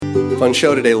Fun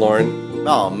show today, Lauren.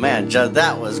 Oh, man, Judd,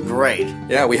 that was great.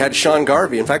 Yeah, we had Sean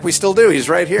Garvey. In fact, we still do. He's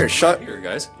right here. Here,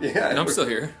 guys. Yeah, and I'm still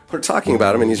here. We're talking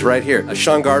about him, and he's right here.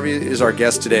 Sean Garvey is our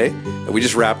guest today. We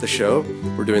just wrapped the show.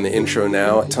 We're doing the intro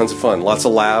now. Tons of fun. Lots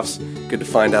of laughs. Good to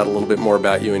find out a little bit more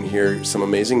about you and hear some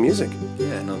amazing music.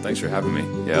 Yeah, no, thanks for having me.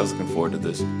 Yeah, I was looking forward to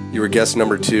this. You were guest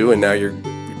number 2, and now you're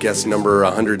guest number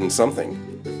 100 and something.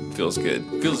 Feels good.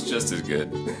 Feels just as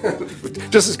good.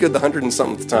 Just as good the 100 and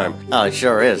something time. Oh, it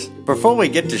sure is. Before we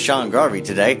get to Sean Garvey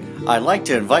today, I'd like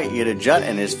to invite you to Judd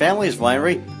and his family's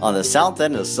winery on the south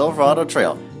end of Silverado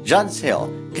Trail, Judd's Hill,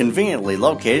 conveniently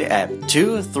located at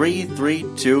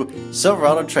 2332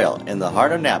 Silverado Trail in the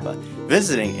heart of Napa.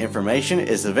 Visiting information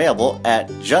is available at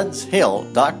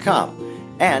juddshill.com.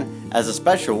 And as a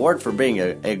special reward for being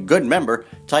a good member,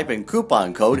 type in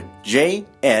coupon code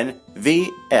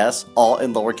JNVS, all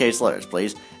in lowercase letters,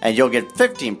 please, and you'll get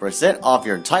 15% off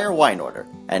your entire wine order.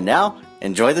 And now,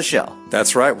 enjoy the show.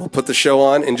 That's right. We'll put the show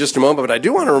on in just a moment, but I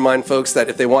do want to remind folks that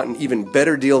if they want an even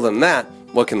better deal than that,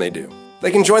 what can they do? They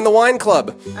can join the wine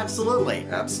club. Absolutely.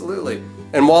 Absolutely.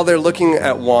 And while they're looking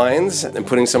at wines and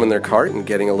putting some in their cart and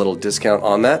getting a little discount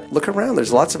on that, look around.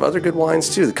 There's lots of other good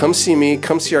wines too. Come see me.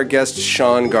 Come see our guest,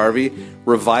 Sean Garvey.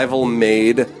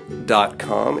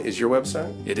 RevivalMade.com is your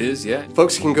website? It is, yeah.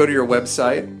 Folks can go to your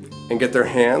website and get their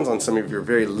hands on some of your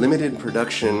very limited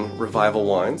production Revival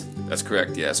wines. That's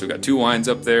correct, yeah. So we've got 2 wines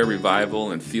up there,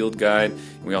 Revival and Field Guide.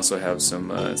 And we also have some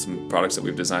products that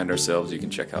we've designed ourselves you can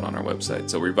check out on our website.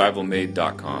 So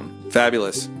RevivalMade.com.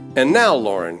 Fabulous. And now,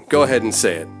 Lauren, go ahead and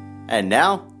say it. And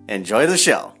now, enjoy the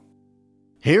show.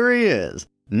 Here he is,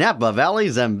 Napa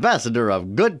Valley's ambassador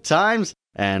of good times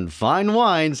and fine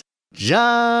wines,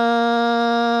 John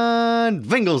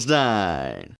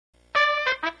Finkelstein.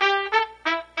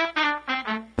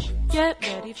 Get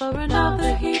ready for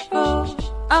another heapful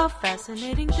of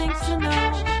fascinating things to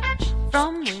know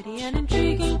from witty and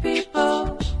intriguing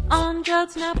people on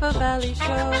Judd's Napa Valley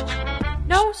Show.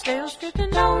 No stale script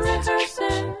and no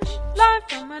rehearsing, live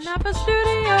from a Napa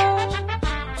studio.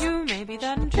 You may be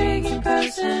that intriguing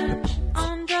person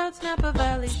on Judd's Napa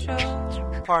Valley Show.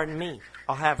 Pardon me,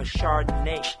 I'll have a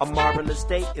Chardonnay. A marvelous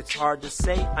date, it's hard to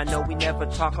say. I know we never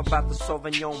talk about the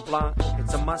Sauvignon Blanc.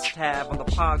 It's a must-have on the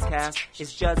podcast.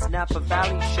 It's Judd's Napa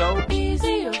Valley Show.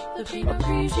 Easier, the Pinot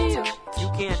Grigio. You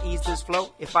can't ease this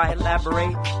flow if I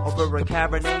elaborate over a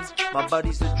Cabernet. My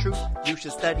buddy's the truth. You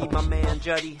should study my man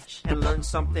Juddy and learn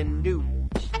something new.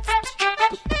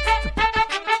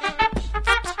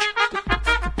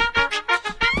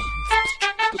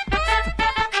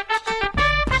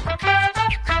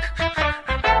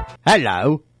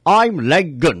 Hello, I'm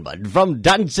Leg Goodman from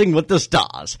Dancing with the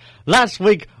Stars. Last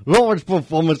week, Lauren's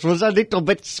performance was a little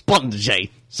bit spongy,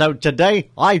 so today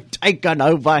I've taken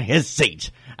over his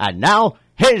seat. And now,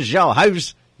 here's your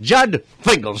host, Judd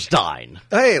Finkelstein.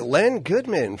 Hey, Len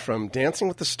Goodman from Dancing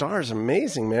with the Stars.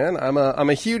 Amazing, man. I'm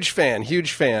a huge fan.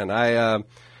 I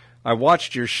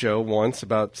watched your show once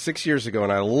about 6 years ago,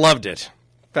 and I loved it.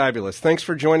 Fabulous. Thanks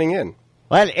for joining in.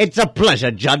 Well, it's a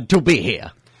pleasure, Judd, to be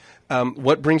here.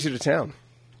 What brings you to town?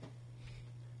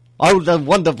 Oh, the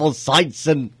wonderful sights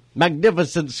and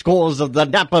magnificent scores of the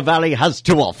Napa Valley has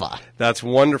to offer. That's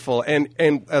wonderful. And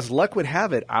as luck would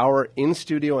have it, our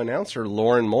in-studio announcer,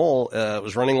 Lauren Mole,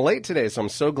 was running late today, so I'm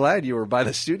so glad you were by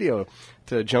the studio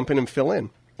to jump in and fill in.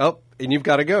 Oh, and you've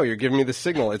got to go. You're giving me the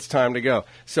signal. It's time to go.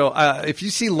 So if you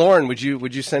see Lauren, would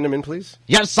you send him in, please?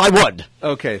 Yes, I would.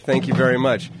 Okay, thank you very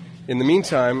much. In the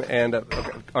meantime, and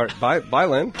okay, all right, bye,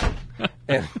 Len.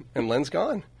 And Len's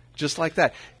gone. Just like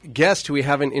that. Guest who we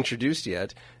haven't introduced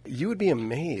yet, you would be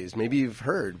amazed. Maybe you've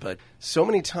heard, but so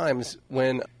many times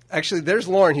when... Actually, there's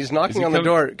Lauren. He's knocking on the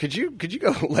door. Could you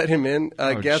go let him in,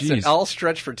 guest? And I'll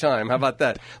stretch for time. How about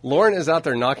that? Lauren is out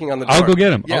there knocking on the door. I'll go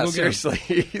get him. Yeah, seriously.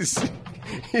 He's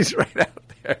right out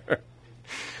there.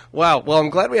 Wow. Well, I'm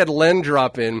glad we had Len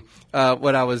drop in.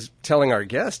 What I was telling our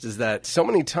guest is that so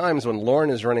many times when Lauren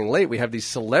is running late, we have these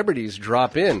celebrities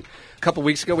drop in. A couple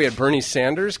weeks ago, we had Bernie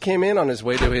Sanders came in on his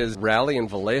way to his rally in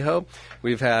Vallejo.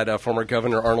 We've had former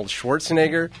Governor Arnold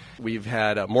Schwarzenegger. We've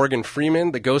had Morgan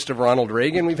Freeman, the ghost of Ronald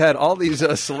Reagan. We've had all these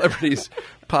celebrities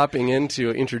popping in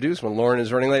to introduce when Lauren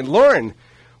is running late. Lauren,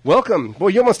 welcome. Boy,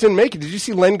 you almost didn't make it. Did you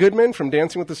see Len Goodman from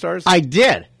Dancing with the Stars? I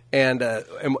did. And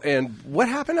what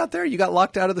happened out there? You got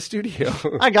locked out of the studio.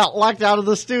 I got locked out of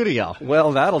the studio.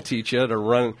 Well, that'll teach you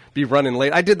to be running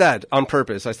late. I did that on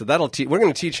purpose. I said, we're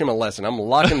going to teach him a lesson. I'm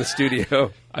locking the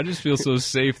studio. I just feel so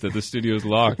safe that the studio's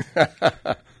locked.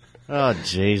 Oh,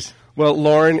 jeez. Well,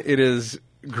 Lauren, it is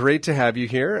great to have you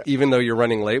here. Even though you're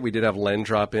running late, we did have Len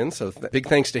drop in, so big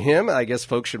thanks to him. I guess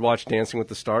folks should watch Dancing with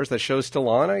the Stars. That show's still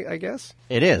on, I guess?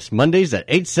 It is. Mondays at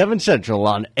 8, 7 Central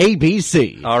on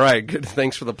ABC. All right, good.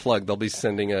 Thanks for the plug. They'll be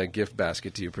sending a gift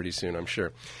basket to you pretty soon, I'm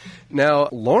sure. Now,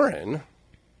 Lauren,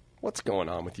 what's going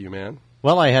on with you, man?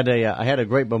 Well, I had a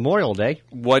great Memorial Day.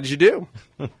 What'd you do?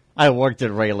 I worked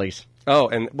at Rayleigh's. Oh,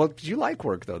 and well, you like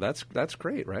work though. That's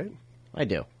great, right? I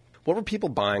do. What were people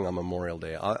buying on Memorial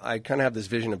Day? I kind of have this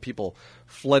vision of people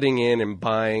flooding in and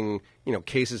buying,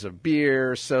 cases of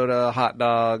beer, soda, hot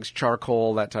dogs,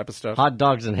 charcoal, that type of stuff. Hot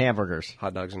dogs and hamburgers.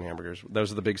 Hot dogs and hamburgers.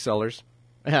 Those are the big sellers?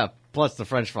 Yeah, plus the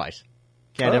French fries.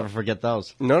 Can't ever forget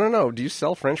those. No. Do you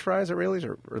sell French fries at Rayleigh's,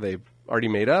 or are they already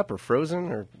made up or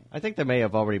frozen? Or I think they may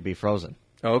have already be frozen.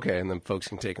 Oh, okay, and then folks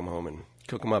can take them home and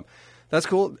cook them up. That's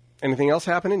cool. Anything else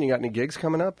happening? You got any gigs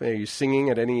coming up? Are you singing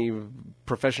at any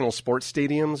professional sports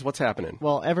stadiums? What's happening?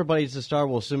 Well, Everybody's a Star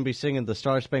will soon be singing the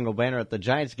Star Spangled Banner at the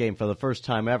Giants game for the first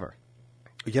time ever.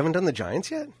 You haven't done the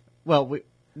Giants yet? Well, we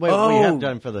have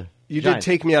done for the You Giants.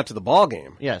 did take me out to the ball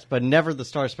game. Yes, but never the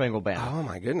Star Spangled Banner. Oh,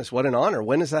 my goodness. What an honor.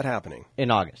 When is that happening?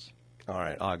 In August. All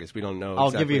right, August. We don't know I'll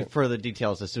exactly. give you further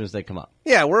details as soon as they come up.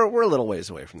 Yeah, we're a little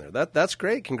ways away from there. That's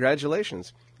great.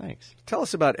 Congratulations. Thanks. Tell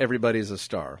us about Everybody's a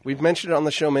Star. We've mentioned it on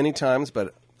the show many times,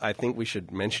 but I think we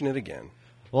should mention it again.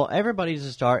 Well, Everybody's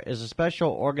a Star is a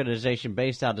special organization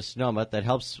based out of Sonoma that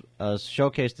helps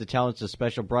showcase the talents of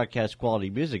special broadcast quality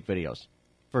music videos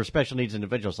for special needs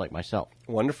individuals like myself.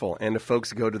 Wonderful. And if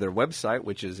folks go to their website,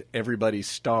 which is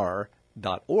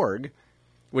everybodystar.org,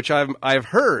 which I've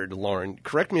heard, Lauren,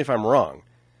 correct me if I'm wrong,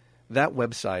 that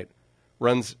website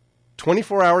runs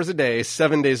 24 hours a day,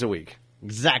 7 days a week.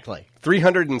 Exactly.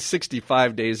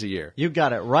 365 days a year. You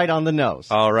got it right on the nose.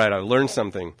 All right, I learned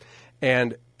something.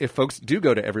 And if folks do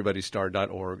go to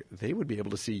everybodystar.org, they would be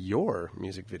able to see your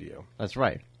music video. That's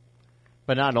right.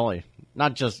 But not only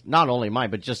mine,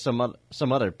 but just some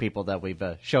other people that we've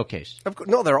showcased. Of course,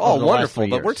 no, they're all Over the last wonderful, 3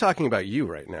 but years. we're talking about you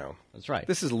right now. That's right.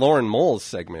 This is Lauren Mole's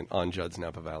segment on Judd's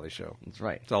Napa Valley Show. That's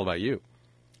right. It's all about you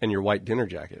and your white dinner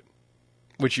jacket,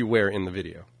 which you wear in the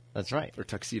video, That's right. or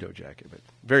tuxedo jacket, but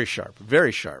very sharp,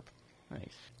 very sharp.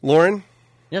 Thanks. Lauren,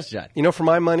 Yes, Judd. for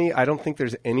my money, I don't think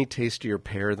there's any tastier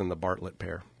pear than the Bartlett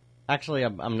pear. Actually,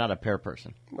 I'm not a pear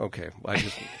person. Okay, I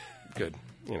just good,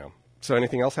 So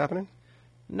anything else happening?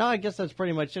 No, I guess that's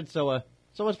pretty much it. So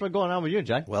what's been going on with you,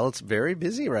 Judd? Well, it's very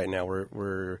busy right now.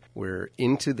 We're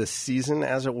into the season,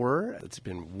 as it were. It's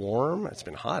been warm. It's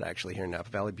been hot, actually, here in Napa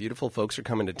Valley. Beautiful folks are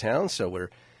coming to town, so we're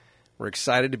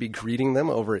excited to be greeting them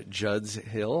over at Judd's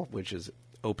Hill, which is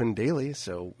open daily.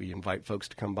 So we invite folks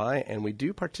to come by, and we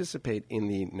do participate in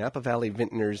the Napa Valley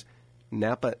Vintners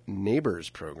Napa Neighbors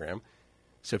program.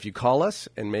 So if you call us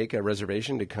and make a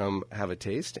reservation to come have a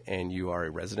taste, and you are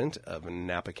a resident of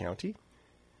Napa County,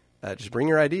 just bring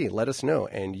your ID, let us know,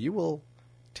 and you will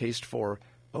taste for,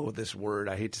 this word,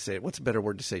 I hate to say it. What's a better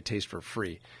word to say taste for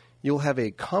free? You'll have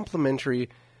a complimentary,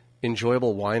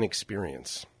 enjoyable wine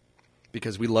experience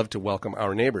because we love to welcome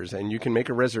our neighbors. And you can make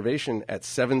a reservation at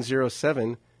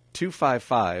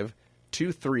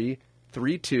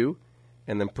 707-255-2332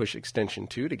 and then push extension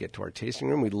 2 to get to our tasting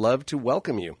room. We'd love to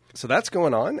welcome you. So that's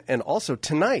going on. And also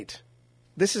tonight,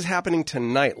 this is happening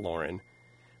tonight, Lauren.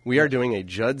 We are doing a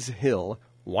Judd's Hill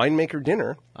winemaker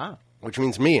dinner, which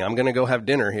means I'm going to go have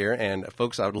dinner here, and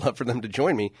folks, I would love for them to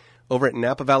join me over at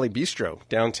Napa Valley Bistro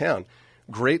downtown.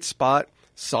 Great spot,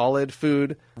 solid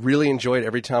food. Really enjoyed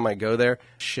every time I go there.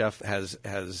 Chef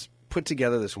has put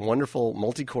together this wonderful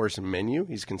multi-course menu.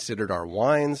 He's considered our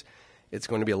wines. It's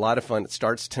going to be a lot of fun. It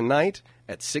starts tonight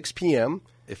at 6 p.m.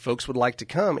 If folks would like to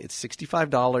come, it's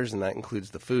 $65, and that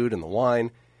includes the food and the wine.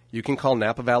 You can call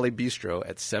Napa Valley Bistro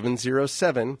at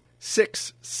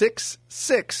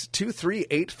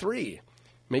 707-666-2383.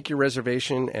 Make your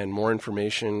reservation, and more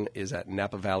information is at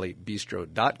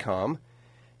napavalley.bistro.com.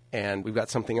 And we've got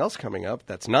something else coming up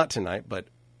that's not tonight, but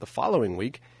the following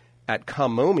week at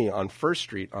Kamomi on 1st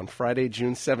Street on Friday,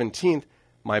 June 17th,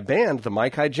 my band, the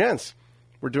Maikai Gents.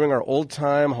 We're doing our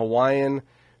old-time Hawaiian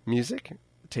music,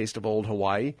 Taste of Old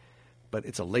Hawaii. But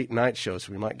it's a late-night show,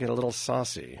 so we might get a little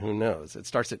saucy. Who knows? It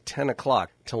starts at 10 o'clock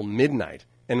till midnight.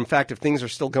 And, in fact, if things are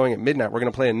still going at midnight, we're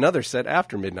going to play another set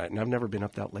after midnight. And I've never been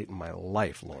up that late in my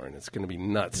life, Lauren. It's going to be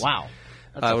nuts. Wow.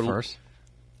 That's a first.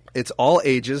 It's all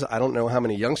ages. I don't know how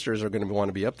many youngsters are going to want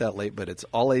to be up that late, but it's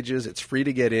all ages. It's free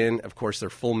to get in. Of course, their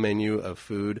full menu of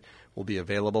food will be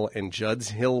available, and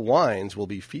Judd's Hill wines will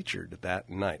be featured that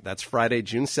night. That's Friday,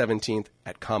 June 17th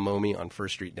at Kamomi on 1st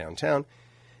Street downtown.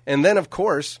 And then, of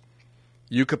course,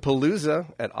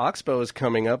 Yucapalooza at Oxbow is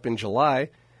coming up in July.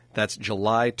 That's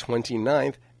July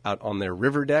 29th out on their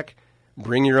river deck.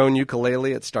 Bring your own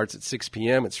ukulele. It starts at 6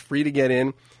 p.m. It's free to get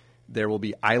in. There will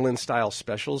be island-style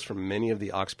specials from many of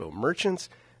the Oxbow merchants.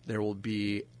 There will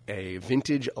be a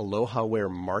vintage Aloha Wear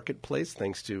marketplace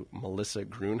thanks to Melissa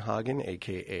Grunhagen,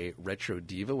 a.k.a. Retro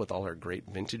Diva, with all her great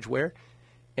vintage wear.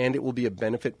 And it will be a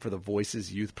benefit for the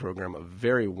Voices Youth Program, a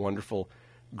very wonderful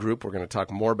group. We're going to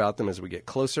talk more about them as we get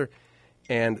closer.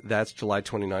 And that's July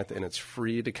 29th, and it's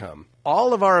free to come.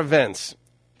 All of our events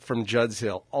from Judd's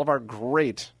Hill, all of our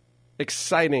great,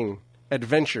 exciting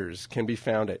adventures can be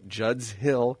found at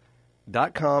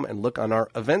juddshill.com and look on our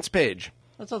events page.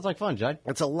 That sounds like fun, Judd.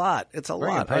 It's a lot. It's a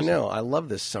Very lot. impressive. I know. I love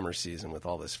this summer season with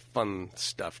all this fun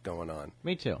stuff going on.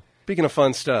 Me too. Speaking of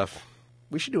fun stuff,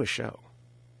 we should do a show.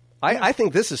 I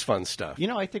think this is fun stuff. You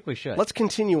know, I think we should. Let's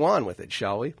continue on with it,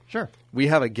 shall we? Sure. We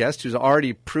have a guest who's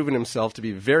already proven himself to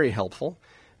be very helpful.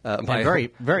 And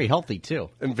very, very healthy,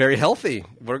 too. And very healthy.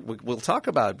 We'll talk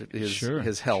about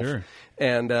his health. Sure.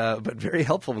 And but very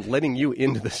helpful in letting you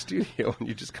into the studio when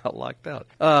you just got locked out.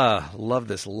 Love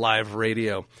this live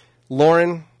radio.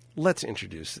 Lauren, let's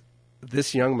introduce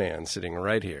this young man sitting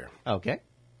right here. Okay.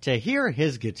 To hear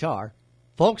his guitar,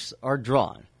 folks are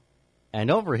drawn, and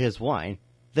over his wine,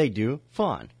 they do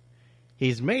fawn.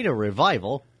 He's made a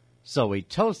revival, so we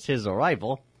toast his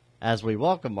arrival as we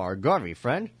welcome our Garvey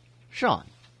friend, Sean.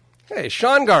 Hey,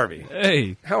 Sean Garvey.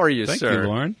 Hey, How are you, thank sir? you,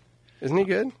 Lauren. Isn't he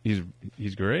good?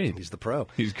 He's great. He's the pro.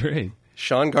 He's great.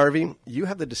 Sean Garvey, you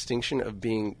have the distinction of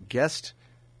being guest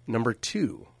number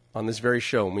 2 on this very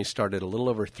show when we started a little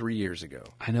over 3 years ago.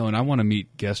 I know, and I want to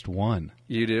meet guest 1.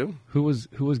 You do? Who was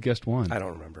guest 1? I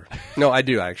don't remember. No, I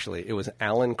do, actually. It was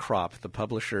Alan Kropp, the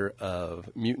publisher of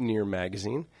Mutineer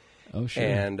magazine. Oh, sure.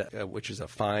 And which is a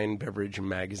fine beverage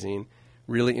magazine.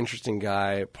 Really interesting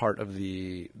guy, part of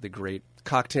the great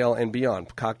cocktail and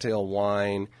beyond, cocktail,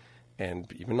 wine,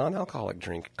 and even non-alcoholic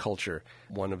drink culture.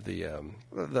 One of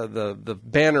the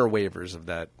banner wavers of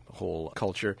that whole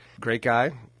culture. Great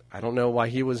guy. I don't know why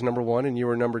he was number 1 and you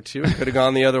were number 2. It could have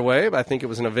gone the other way, but I think it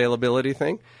was an availability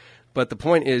thing. But the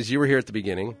point is, you were here at the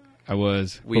beginning. I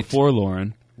was before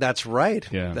Lauren. That's right.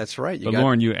 Yeah, That's right. But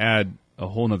Lauren, you add a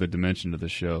whole nother dimension to the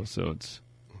show, so it's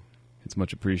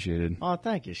much appreciated. Oh,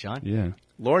 thank you, Sean. Yeah.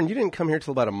 Lauren, you didn't come here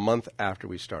till about a month after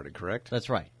we started, correct? That's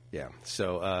right. Yeah.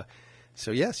 So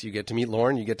yes, you get to meet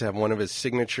Lauren. You get to have one of his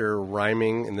signature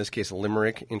rhyming, in this case,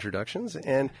 limerick introductions.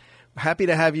 And happy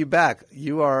to have you back.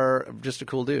 You are just a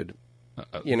cool dude.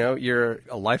 You're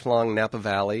a lifelong Napa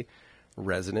Valley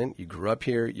resident. You grew up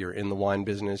here. You're in the wine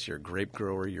business. You're a grape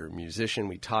grower. You're a musician.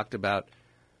 We talked about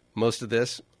most of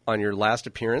this on your last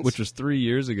appearance. Which was 3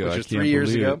 years ago. Which I was can't 3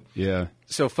 years believe ago. it. Yeah.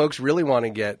 So folks really want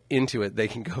to get into it. They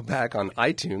can go back on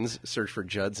iTunes, search for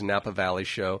Judd's Napa Valley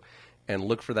Show, and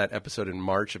look for that episode in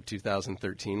March of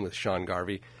 2013 with Sean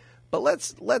Garvey. But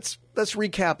let's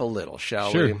recap a little,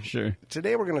 shall we? Sure.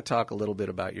 Today we're going to talk a little bit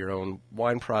about your own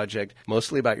wine project,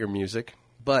 mostly about your music.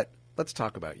 But let's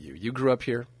talk about you. You grew up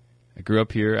here. I grew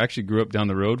up here. Actually grew up down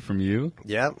the road from you.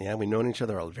 Yeah. We've known each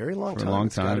other a very long time. For a long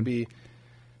It's got to time. be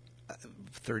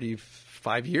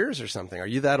 35 years or something. Are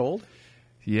you that old?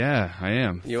 Yeah, I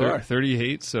am. You are.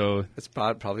 38, so It's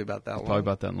probably about that long. probably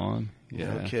about that long.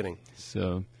 Yeah. No kidding.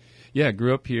 So, yeah,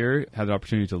 grew up here, had the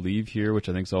opportunity to leave here, which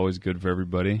I think is always good for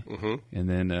everybody. Mm-hmm. And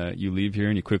then you leave here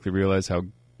and you quickly realize how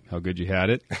good you had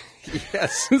it.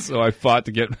 Yes. So I fought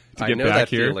to get I know back that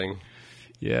here. feeling.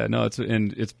 Yeah, no,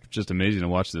 it's just amazing to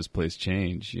watch this place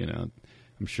change.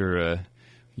 I'm sure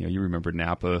you remember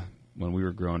Napa when we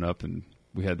were growing up, and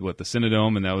we had the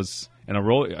Cinedome, and that was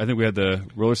I think we had the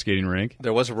roller skating rink.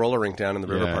 There was a roller rink down in the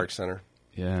River Yeah. Park Center.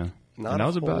 Yeah, Not and that a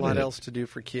was whole about lot it. else to do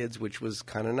for kids, which was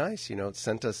kind of nice. It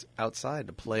sent us outside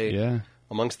to play Yeah.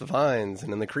 amongst the vines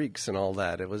and in the creeks and all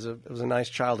that. It was a nice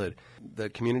childhood. The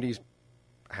community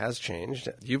has changed.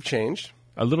 You've changed.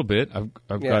 A little bit. I've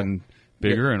Yeah. gotten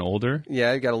bigger and older.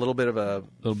 Yeah, you got a little bit of a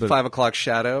Little bit. 5 o'clock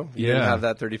shadow. You didn't Yeah. have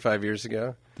that 35 years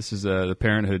ago. This is the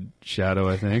parenthood shadow,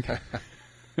 I think.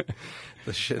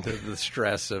 The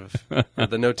stress of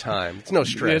the no time. It's no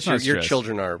stress. Yeah, it's not Your stress.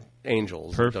 children are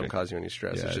angels. That Perfect. don't cause you any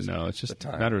stress. Yeah, it's just the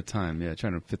time. a matter of time. Yeah,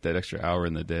 trying to fit that extra hour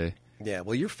in the day. Yeah,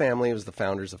 well, your family was the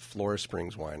founders of Flora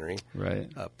Springs Winery,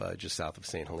 Right. up just south of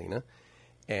St. Helena,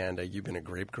 and you've been a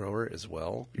grape grower as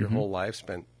well. Your Mm-hmm. whole life,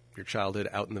 spent your childhood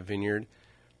out in the vineyard,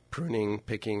 pruning,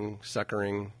 picking,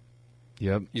 suckering.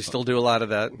 Yep. You still do a lot of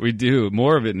that. We do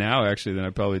more of it now, actually, than I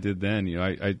probably did then.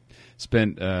 I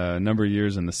spent a number of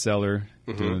years in the cellar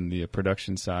doing the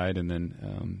production side, and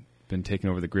then been taking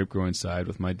over the grape growing side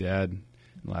with my dad in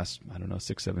the last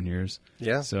 6-7 years.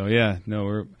 Yeah. So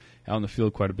we're out in the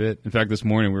field quite a bit. In fact, this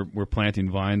morning we're planting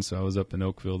vines, so I was up in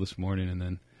Oakville this morning, and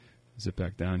then zip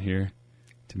back down here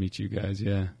to meet you guys.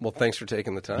 Yeah. Well, thanks for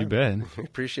taking the time. You bet.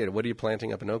 Appreciate it. What are you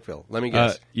planting up in Oakville? Let me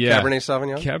guess. Yeah. Cabernet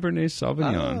Sauvignon? Cabernet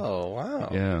Sauvignon. Oh, wow.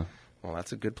 Yeah. Well,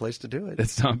 that's a good place to do it.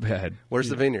 It's not bad. Where's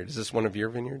the vineyard? Is this one of your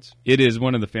vineyards? It is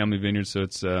one of the family vineyards, so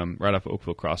it's right off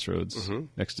Oakville Crossroads, Mm-hmm.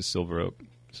 next to Silver Oak.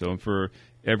 So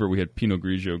forever we had Pinot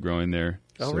Grigio growing there.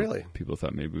 Oh, So really? People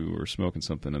thought maybe we were smoking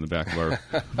something in the back of our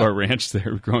of our ranch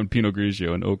there, growing Pinot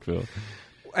Grigio in Oakville.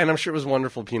 And I'm sure it was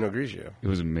wonderful Pinot Grigio. It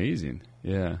was amazing.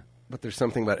 Yeah. But there's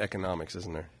something about economics,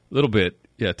 isn't there? A little bit.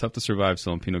 Yeah, tough to survive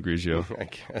selling Pinot Grigio. I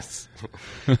guess.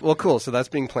 Well, cool. So that's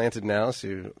being planted now. So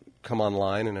you come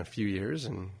online in a few years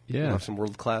and Yeah. you'll have some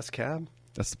world-class cab.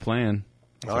 That's the plan.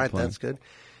 All right, that's good.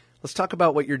 Let's talk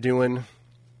about what you're doing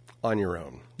on your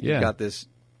own. Yeah. You've got this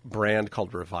brand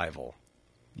called Revival.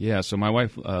 Yeah, so my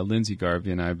wife, Lindsay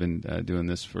Garvey, and I have been doing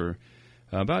this for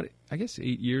about, I guess,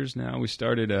 8 years now. We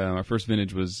started, our first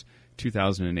vintage was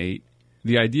 2008.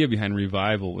 The idea behind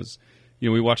Revival was,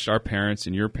 we watched our parents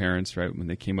and your parents, right, when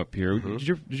they came up here. Mm-hmm.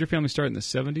 Did your family start in the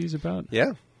 70s about?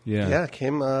 Yeah. Yeah. Yeah,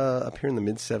 came up here in the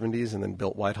mid-'70s and then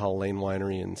built Whitehall Lane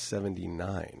Winery in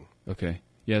 '79. Okay.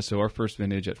 Yeah, so our first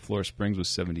vintage at Flora Springs was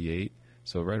 78,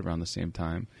 so right around the same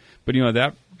time. But,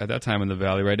 at that time in the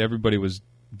Valley, right, everybody was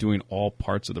doing all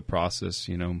parts of the process.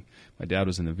 My dad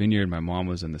was in the vineyard, my mom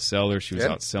was in the cellar, she was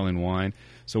Yep. out selling wine.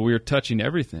 So we were touching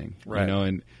everything, Right.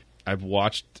 and I've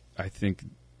watched, I think,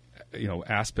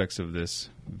 aspects of this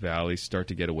valley start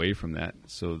to get away from that.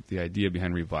 So the idea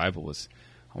behind Revival was,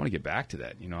 I want to get back to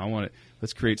that.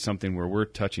 Let's create something where we're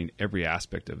touching every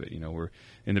aspect of it. We're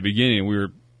in the beginning, we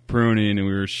were pruning and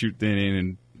we were shoot thinning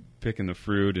and picking the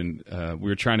fruit, and we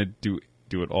were trying to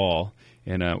do it all.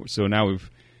 And so now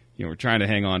we're trying to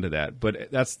hang on to that.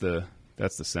 But that's the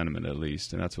sentiment, at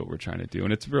least, and that's what we're trying to do.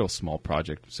 And it's a real small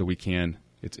project, so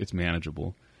it's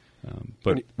manageable.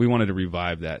 But we wanted to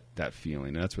revive that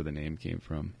feeling, and that's where the name came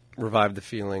from. Revive the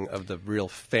feeling of the real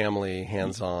family,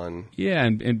 hands-on. Yeah,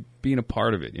 and being a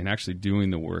part of it and actually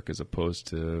doing the work as opposed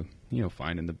to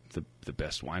finding the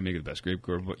best winemaker, the best grape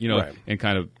grower, Right. and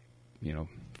kind of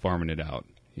farming it out.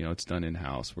 It's done in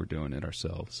house. We're doing it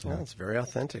ourselves. So. Yeah, it's very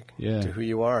authentic Yeah. to who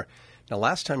you are. Now,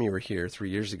 last time you were here 3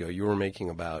 years ago, you were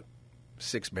making about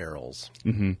 6 barrels.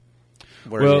 Mm-hmm.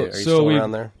 Where are you still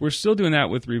around there? We're still doing that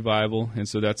with Revival, and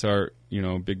so that's our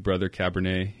big brother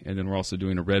Cabernet, and then we're also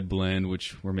doing a red blend,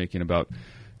 which we're making about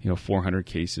 400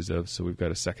 cases of. So we've got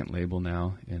a second label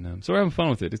now, and so we're having fun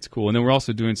with it. It's cool, and then we're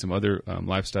also doing some other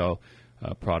lifestyle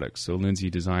products. So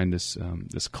Lindsay designed this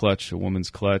clutch, a woman's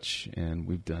clutch, and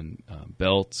we've done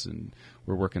belts, and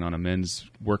we're working on a men's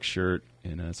work shirt,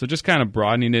 and so just kind of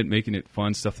broadening it, making it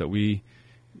fun, stuff that we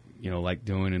like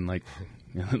doing and like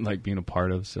like being a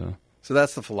part of. So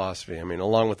that's the philosophy. I mean,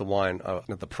 along with the wine,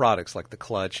 the products like the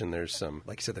clutch, and there's some,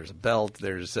 like you said, there's a belt.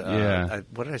 There's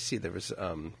what did I see? There was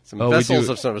some vessels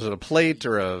of some, was it a plate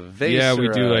or a vase? Yeah, we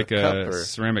or do like cup a or...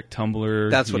 ceramic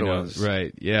tumbler. That's what it was,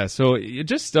 right? Yeah, so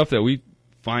just stuff that we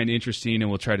find interesting, and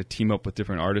we'll try to team up with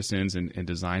different artisans and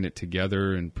design it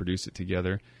together and produce it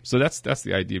together. So that's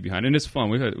the idea behind it, and it's fun.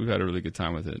 We've had a really good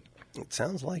time with it. It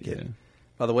sounds like it. Yeah.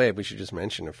 By the way, we should just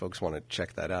mention if folks want to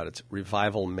check that out, it's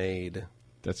revivalmade.com.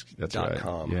 That's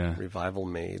right. Yeah.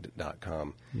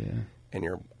 Revivalmade.com. Yeah. And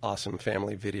your awesome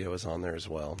family video is on there as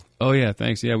well. Oh yeah,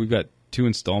 thanks. Yeah, we've got 2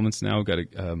 installments now. We've got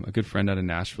a good friend out of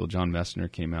Nashville, John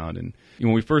Messner, came out, and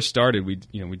when we first started, we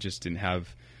just didn't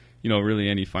have really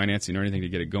any financing or anything to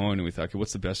get it going, and we thought, okay,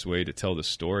 what's the best way to tell the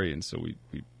story? And so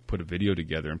we put a video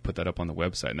together and put that up on the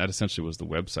website, and that essentially was the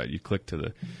website. You click to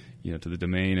the to the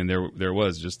domain, and there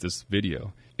was just this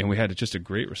video, and we had just a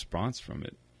great response from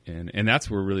it. And that's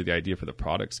where really the idea for the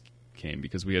products came,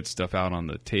 because we had stuff out on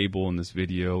the table in this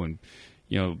video, and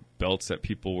belts that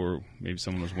maybe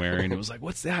someone was wearing. It was like,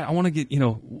 what's that? I want to get,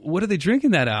 what are they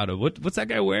drinking that out of? What's that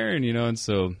guy wearing? And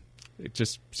so it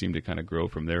just seemed to kind of grow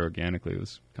from there organically. It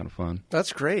was kind of fun.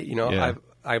 That's great. Yeah.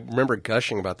 I remember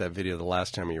gushing about that video the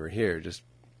last time you were here, just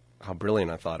how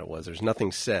brilliant I thought it was. There's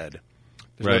nothing said.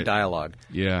 There's no Right. dialogue.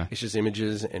 Yeah. It's just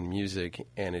images and music,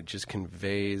 and it just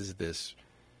conveys this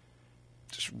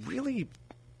just really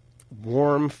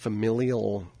warm,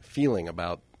 familial feeling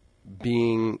about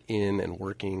being in and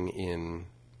working in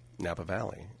Napa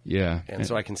Valley. Yeah. And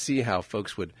so I can see how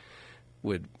folks would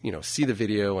see the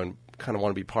video and kind of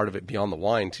want to be part of it beyond the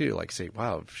wine too. Like say,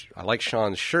 wow, I like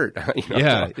Sean's shirt.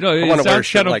 Yeah. I It want to wear a sounds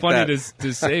shirt kind of like funny that.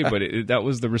 to say, but that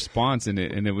was the response in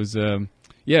it. And it was, it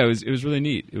was really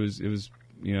neat. It was,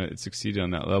 it succeeded on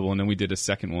that level. And then we did a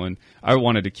second one. I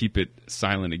wanted to keep it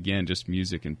silent again, just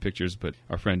music and pictures. But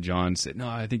our friend John said, no,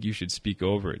 I think you should speak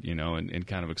over it, and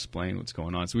kind of explain what's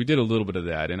going on. So we did a little bit of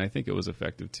that, and I think it was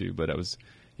effective too. But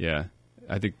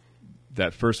I think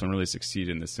that first one really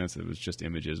succeeded in the sense that it was just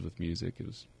images with music. It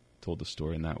was told the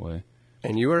story in that way.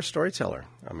 And you are a storyteller.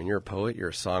 I mean, you're a poet. You're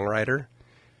a songwriter.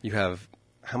 You have,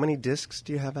 how many discs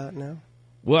do you have out now?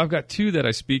 Well, I've got 2 that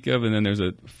I speak of, and then there's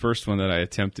a first one that I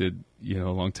attempted, a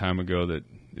long time ago that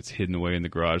it's hidden away in the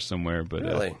garage somewhere. But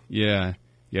Really? Yeah.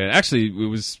 Actually, it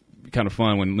was kind of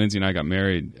fun when Lindsay and I got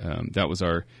married. That was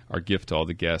our gift to all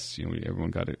the guests.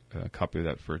 Everyone got a copy of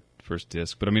that first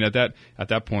disc. But I mean, at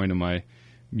that point in my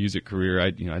music career,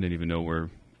 I didn't even know where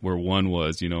one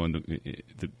was, and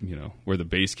the where the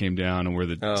bass came down and where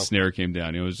the snare came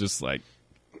down. It was just like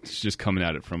it's just coming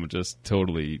at it from just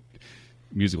totally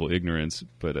musical ignorance.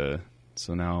 But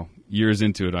so now years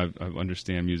into it, I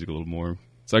understand music a little more.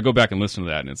 So I go back and listen to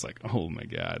that, and it's like, oh my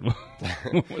God,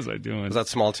 what was I doing? Was that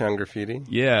Small Town Graffiti?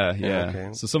 Yeah.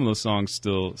 Okay. So some of those songs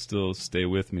still stay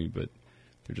with me, but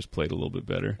they're just played a little bit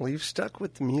better. Well, you've stuck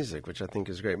with the music, which I think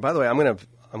is great. By the way, I'm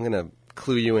gonna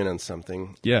clue you in on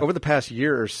something. Yeah. Over the past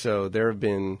year or so, there have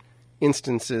been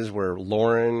instances where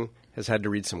Lauren has had to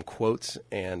read some quotes,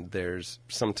 and there's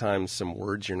sometimes some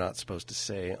words you're not supposed to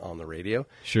say on the radio.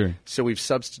 Sure. So we've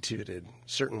substituted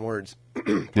certain words.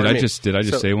 Did I just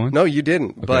say one? No, you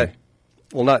didn't. Okay. But,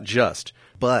 well, not just.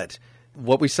 But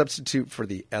what we substitute for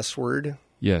the S word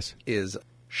Yes. is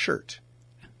shirt.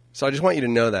 So I just want you to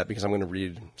know that because I'm going to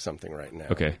read something right now.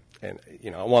 Okay. And,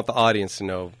 I want the audience to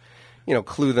know,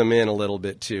 clue them in a little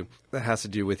bit too. That has to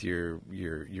do with your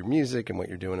music and what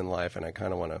you're doing in life. And I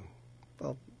kind of want to,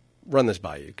 run this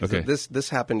by you. Because Okay. this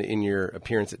happened in your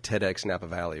appearance at TEDx Napa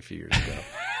Valley a few years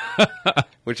ago.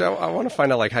 Which I want to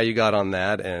find out like how you got on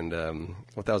that and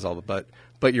what that was all about.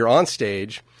 But you're on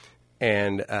stage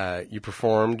and you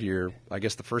performed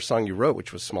the first song you wrote,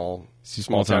 which was Small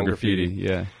Town Graffiti.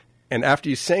 Yeah. And after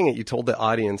you sang it, you told the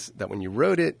audience that when you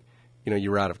wrote it,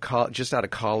 you were just out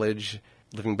of college,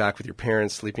 living back with your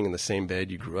parents, sleeping in the same bed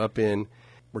you grew up in.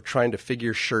 We're trying to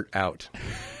figure shirt out.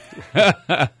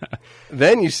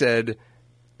 Then you said,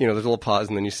 there's a little pause,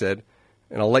 and then you said,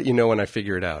 and I'll let you know when I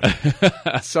figure it out.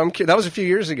 So that was a few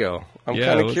years ago. I'm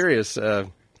kind of curious.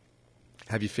 Have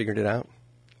you figured it out?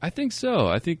 I think so.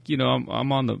 I think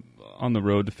I'm on the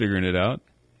road to figuring it out.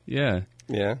 Yeah.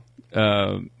 Yeah.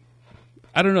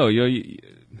 I don't know.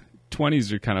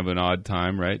 20s are kind of an odd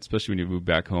time, right? Especially when you move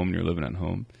back home and you're living at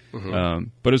home. Mm-hmm.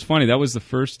 But it was funny. That was the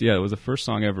first. Yeah, it was the first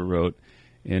song I ever wrote,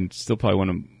 and still probably one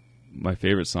of my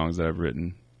favorite songs that I've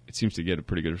written. It seems to get a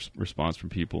pretty good response from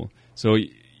people. So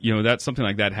that something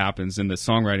like that happens in the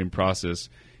songwriting process,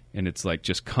 and it's like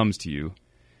just comes to you,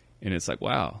 and it's like,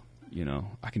 wow,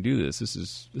 I can do this.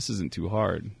 This isn't too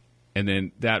hard. And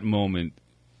then that moment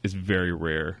is very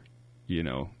rare.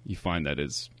 You find that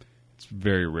it's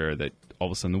very rare that all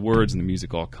of a sudden the words and the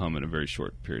music all come in a very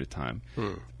short period of time.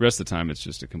 The rest of the time, it's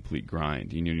just a complete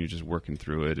grind. You're just working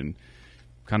through it and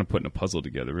kind of putting a puzzle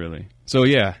together, really. So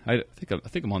yeah, I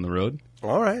think I'm on the road.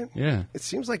 All right. Yeah. It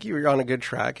seems like you were on a good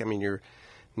track. I mean, you're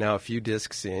now a few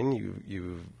discs in.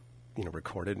 You've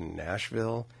recorded in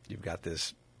Nashville. You've got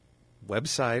this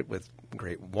website with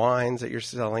great wines that you're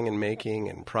selling and making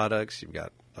and products. You've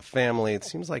got a family. It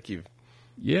seems like you've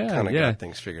kind of got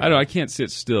things figured out. I know. I can't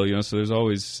sit still, so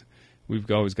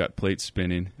we've always got plates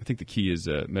spinning. I think the key is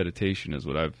meditation is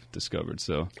what I've discovered.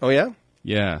 So. Oh, yeah?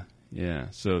 Yeah.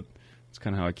 So it's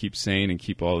kind of how I keep sane and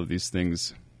keep all of these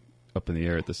things up in the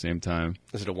air at the same time.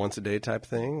 Is it a once a day type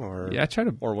thing, or I try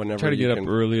to get up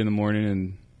early in the morning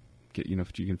and get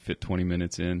if you can fit 20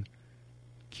 minutes in,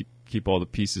 keep all the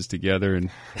pieces together and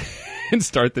and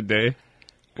start the day.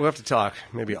 We'll have to talk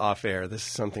maybe off air. This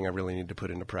is something I really need to put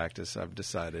into practice. I've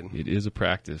decided it is a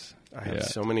practice. I have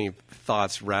so many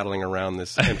thoughts rattling around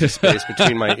this empty space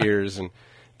between my ears, and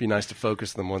it'd be nice to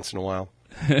focus them once in a while.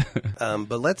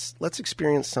 But let's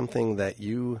experience something that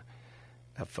you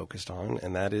have focused on,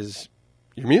 and that is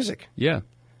your music. Yeah.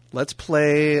 Let's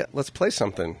play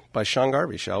something by Sean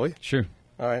Garvey, shall we? Sure.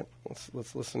 All right.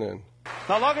 Let's listen in.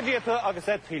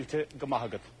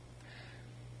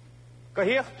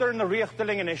 Gehechter na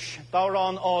riechtelingenish,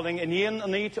 dauran alling in yin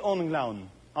and eat oninglaun.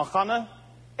 Achana,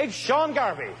 ik Sean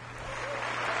Garvey.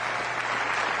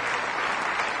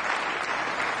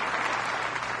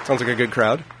 Sounds like a good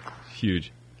crowd.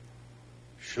 Huge.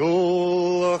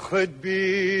 Now,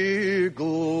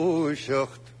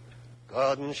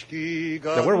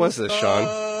 where was this,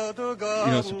 Sean?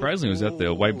 Surprisingly, it was at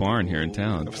the White Barn here in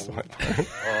town.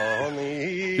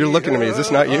 You're looking at me. Is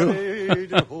this not you?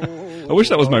 I wish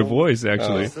that was my voice,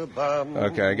 actually.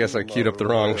 Okay, I guess I queued up the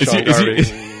wrong Sean Garvey.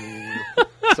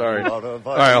 Sorry. All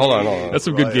right, hold on. That's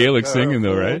some good Gaelic singing,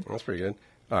 though, right? That's pretty good.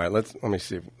 All right, let me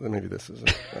see. Maybe this is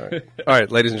it. All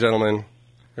right, ladies and gentlemen,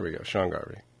 here we go. Sean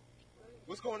Garvey.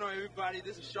 What's going on, everybody?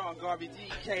 This is Sean Garvey,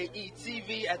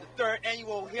 DKE-TV, at the 3rd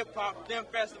Annual Hip Hop Film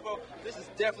Festival. This is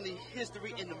definitely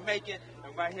history in the making.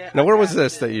 And right here, Now, where was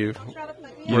this that you...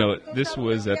 You know, this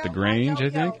was at the Grange, I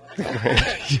think.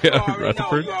 You Yeah, already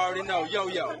Rutherford. know, you already know.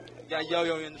 Yo-Yo. Got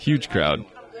Yo-Yo in the Huge crowd.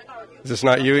 Is this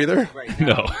not you either?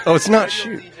 No. Oh, it's not.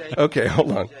 Shoot. Okay,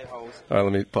 hold on. All right,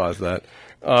 let me pause that.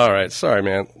 All right, sorry,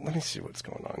 man. Let me see what's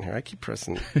going on here. I keep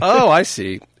pressing. Oh, I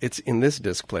see. It's in this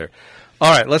disc player.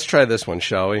 All right, let's try this one,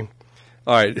 shall we?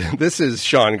 All right, this is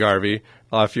Sean Garvey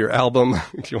off your album.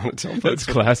 Do you want to tell folks? That's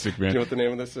classic, man. Do you know what the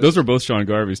name of this is? Those were both Sean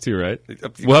Garvey's too, right?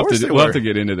 Of We'll course they have were. to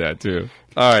get into that too.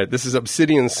 All right, this is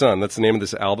Obsidian Sun. That's the name of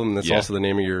this album, and that's Yeah. also the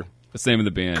name of your That's the name of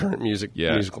the band. current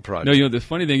musical project. No, you know, the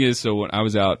funny thing is, so when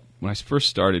I first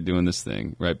started doing this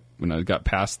thing, right, when I got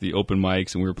past the open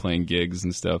mics and we were playing gigs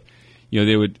and stuff, you know,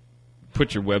 they would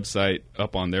put your website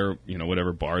up on their, you know,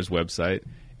 whatever bar's website,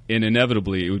 and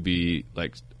inevitably it would be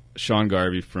like Sean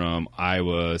Garvey from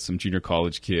Iowa, some junior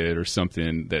college kid or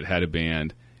something that had a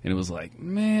band, and it was like,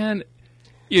 man,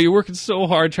 yeah, you're working so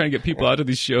hard trying to get people out to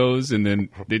these shows, and then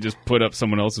they just put up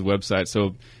someone else's website.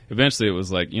 So eventually it was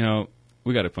like, you know,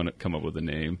 we got to come up with a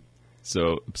name.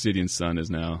 So Obsidian Sun is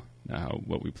now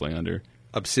what we play under.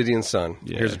 Obsidian Sun.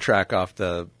 Yeah. Here's a track off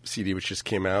the CD which just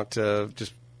came out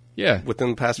just Yeah, within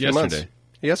the past few months. Yesterday.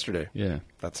 Yesterday. Yeah.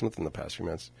 That's within the past few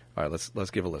months. All right,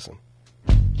 let's give a listen.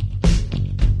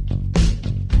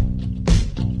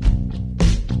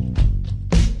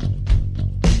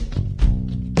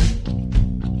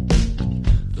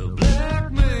 The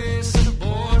Black Mesa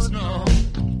boys know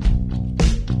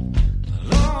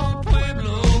Long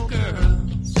Pueblo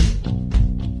girls.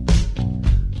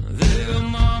 Their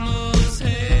mama's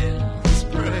hands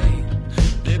pray.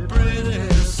 They pray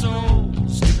their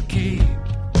souls to keep.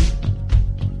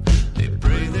 They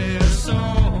pray their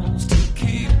souls to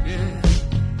keep, yeah.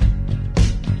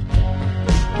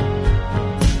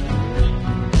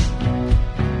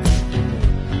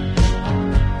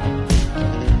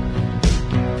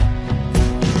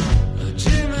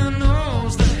 Jimmy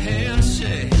knows the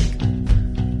handshake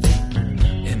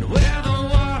and where the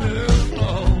water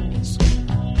flows.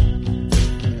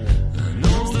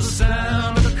 Knows the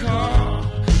sound of the car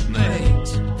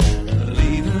makes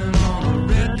leaving on a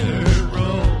red dirt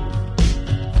road.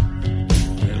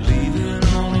 Leaving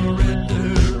on a red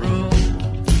dirt road.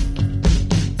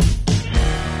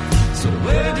 So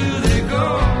where do they go?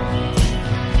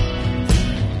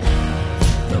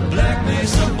 The Black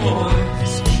Mesa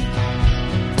boys.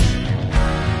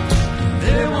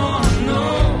 They wanna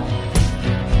know,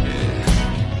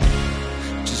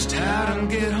 yeah, just how to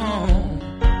get home.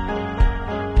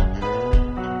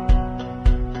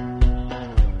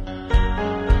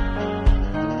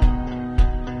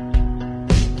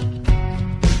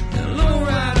 The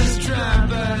lowriders drive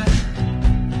by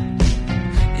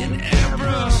in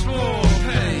airbrush war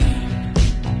paint.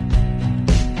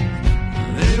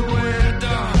 They wear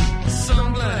dark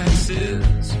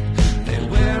sunglasses. They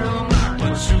wear them like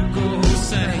Pachuco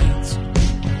Saints.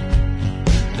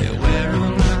 They wear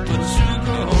them like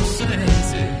Pachuco Saints.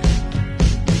 Yeah.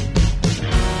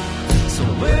 So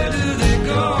where do they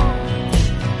go?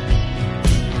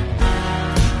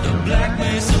 The Black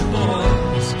Mesa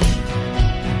boys.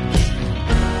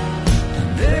 And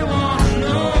they wanna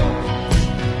know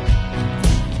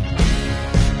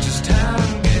just how to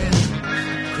get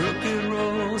crooked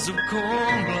rows of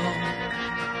corn blown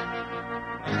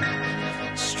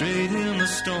straight in the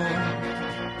storm.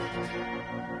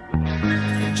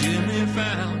 Jimmy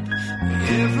found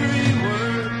every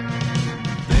word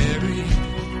buried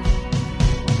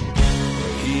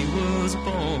where he was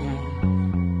born.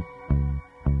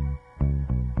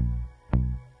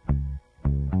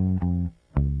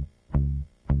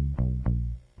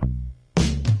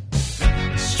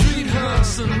 Street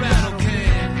hustling rattle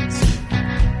cans,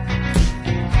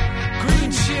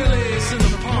 green chilies in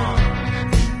the park.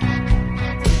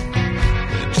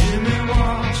 Jimmy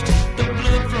washed the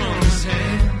blood from his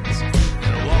hands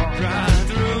and walked right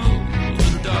through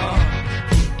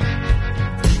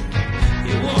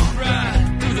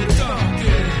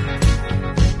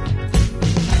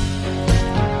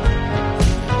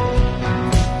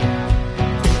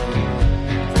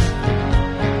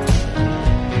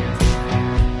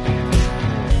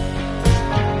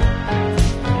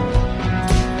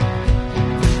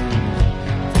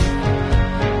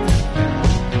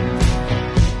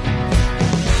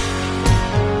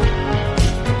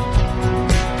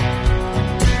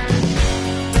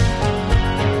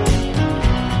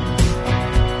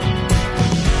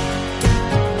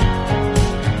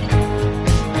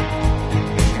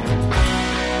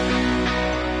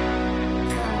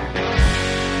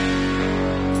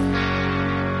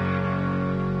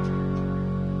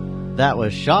That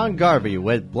was Sean Garvey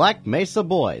with Black Mesa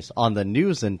Boys on the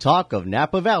news and talk of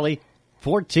Napa Valley,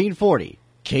 1440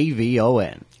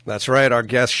 KVON. That's right. Our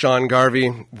guest, Sean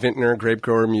Garvey, vintner, grape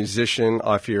grower, musician,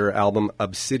 off your album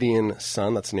Obsidian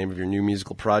Sun. That's the name of your new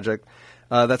musical project.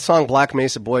 That song, Black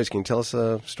Mesa Boys, can you tell us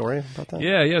a story about that?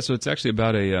 Yeah. So it's actually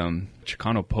about a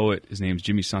Chicano poet. His name's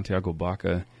Jimmy Santiago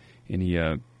Baca, and he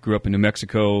grew up in New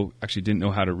Mexico, actually didn't know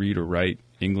how to read or write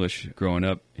English growing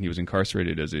up, and he was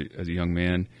incarcerated as a young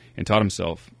man and taught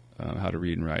himself how to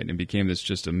read and write and became this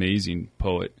just amazing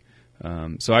poet.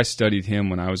 So I studied him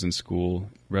when I was in school,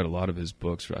 read a lot of his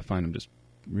books. I find him just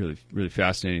really, really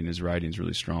fascinating. His writing's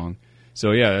really strong.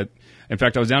 So, yeah, in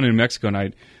fact, I was down in New Mexico, and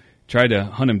I tried to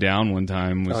hunt him down one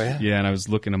time. And I was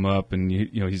looking him up, and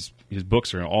his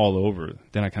books are all over.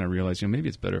 Then I kind of realized, maybe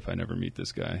it's better if I never meet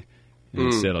this guy. And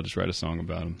instead, I'll just write a song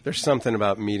about him. There's something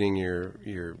about meeting your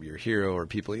hero or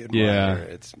people you admire. Yeah.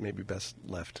 It's maybe best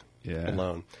left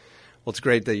alone. Well, it's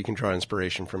great that you can draw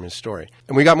inspiration from his story.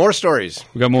 And we got more stories.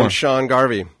 We got more. From Sean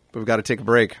Garvey, but we've got to take a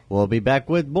break. We'll be back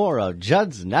with more of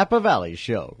Judd's Napa Valley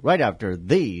Show right after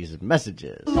these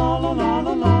messages.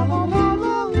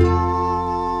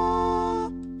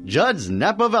 Judd's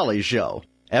Napa Valley Show.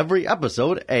 Every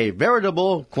episode a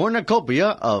veritable cornucopia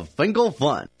of Finkel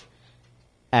fun.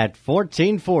 At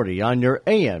 1440 on your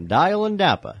AM dial in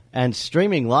Napa and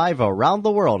streaming live around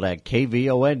the world at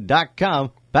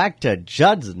KVON.com. Back to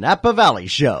Judd's Napa Valley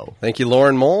Show. Thank you,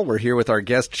 Lauren Mole. We're here with our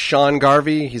guest, Sean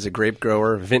Garvey. He's a grape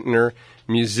grower, vintner,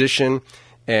 musician,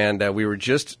 and we were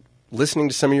just listening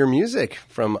to some of your music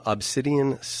from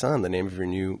Obsidian Sun, the name of your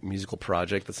new musical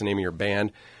project. That's the name of your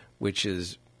band, which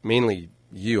is mainly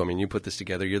you. I mean, you put this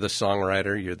together. You're the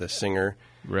songwriter. You're the singer.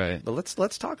 Right. But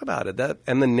let's talk about it.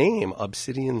 And the name,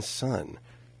 Obsidian Sun,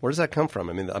 where does that come from?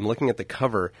 I mean, I'm looking at the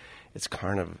cover. It's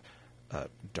kind of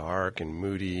dark and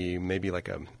moody, maybe like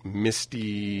a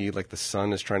misty, like the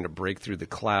sun is trying to break through the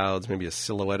clouds, maybe a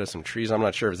silhouette of some trees. I'm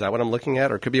not sure. Is that what I'm looking at?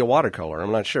 Or it could be a watercolor.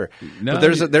 I'm not sure. No,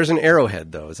 but there's an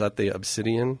arrowhead, though. Is that the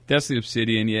obsidian? That's the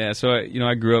obsidian, yeah. So,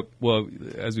 I grew up, well,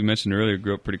 as we mentioned earlier,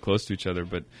 grew up pretty close to each other,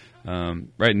 but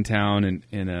right in town,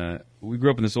 and we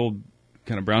grew up in this old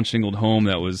kind of brown shingled home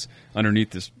that was underneath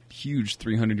this huge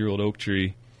 300-year-old oak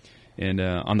tree. And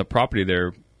on the property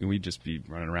there, we'd just be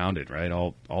running around it, right,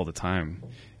 all the time.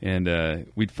 And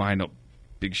we'd find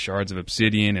big shards of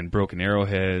obsidian and broken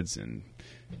arrowheads and,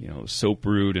 soap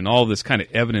root and all this kind of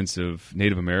evidence of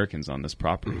Native Americans on this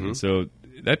property. Mm-hmm. And so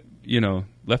that,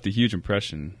 left a huge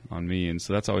impression on me. And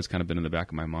so that's always kind of been in the back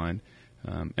of my mind.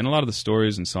 And a lot of the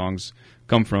stories and songs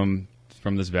come from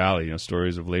this valley,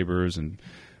 stories of laborers and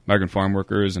migrant farm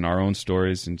workers and our own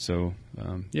stories. And so,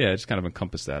 it just kind of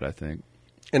encompassed that, I think.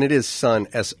 And it is Sun,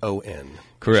 S-O-N.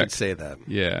 Correct. You should say that.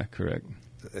 Yeah, correct.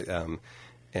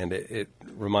 And it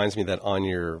reminds me that on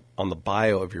the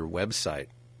bio of your website,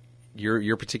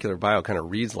 your particular bio kind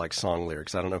of reads like song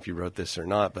lyrics. I don't know if you wrote this or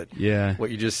not, but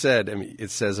what you just said, I mean, it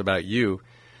says about you,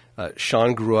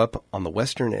 Sean grew up on the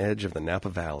western edge of the Napa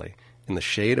Valley in the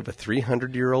shade of a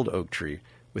 300-year-old oak tree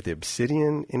with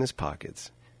obsidian in his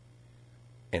pockets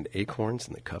and acorns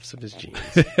in the cuffs of his jeans.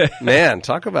 Man,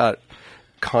 talk about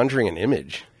conjuring an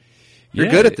image. You're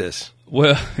good at this.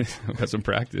 Well, I've got some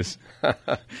practice.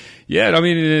 Yeah,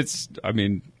 it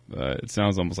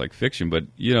sounds almost like fiction, but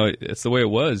it's the way it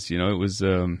was. It was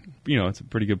it's a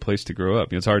pretty good place to grow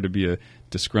up. It's hard to be a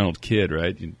disgruntled kid,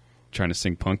 right? You're trying to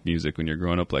sing punk music when you're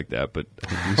growing up like that, but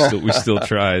we still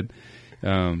tried.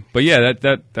 But yeah,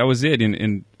 that was it,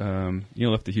 and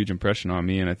left a huge impression on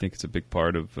me, and I think it's a big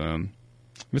part of.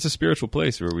 It's a spiritual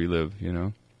place where we live,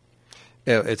 Yeah,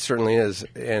 it certainly is.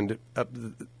 And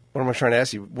what am I trying to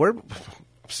ask you?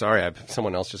 Sorry,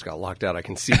 someone else just got locked out. I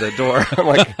can see the door. I'm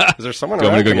like, is there someone around? Do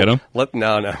you want me to go get him?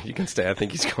 No, you can stay. I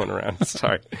think he's going around.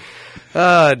 Sorry.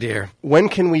 Oh, dear. When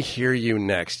can we hear you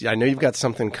next? I know you've got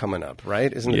something coming up,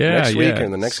 right? Isn't it next week or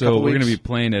in the next couple weeks? So we're going to be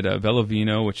playing at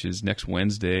Velavino, which is next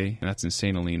Wednesday, and that's in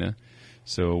St. Helena.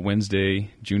 So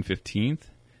Wednesday, June 15th,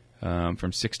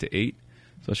 from 6 to 8.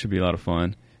 So it should be a lot of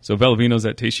fun. So Velavino's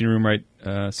that tasting room right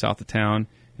south of town,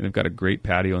 and they've got a great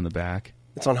patio in the back.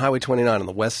 It's on Highway 29 on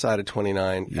the west side of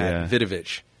 29 at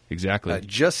Vidovich. Exactly.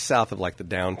 Just south of the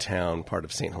downtown part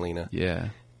of St. Helena. Yeah.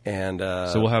 And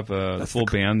so we'll have the full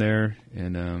band there.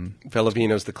 And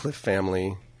Velavino's the Cliff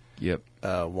family. Yep.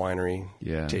 Winery.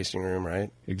 Yeah. Tasting room, right?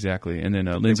 Exactly. And then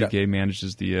Lindsay Gay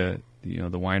manages the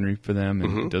winery for them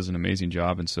and does an amazing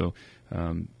job. And so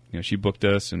she booked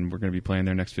us, and we're going to be playing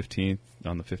there next 15th,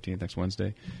 on the 15th, next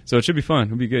Wednesday. So it should be fun.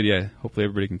 It'll be good, yeah. Hopefully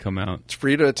everybody can come out. It's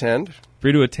free to attend.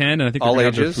 And I think all they're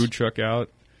going ages. to have their food truck out.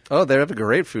 Oh, they have a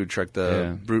great food truck,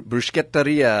 the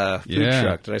Bruschetteria food Yeah.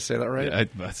 truck. Did I say that right? Yeah,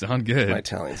 that sound good. My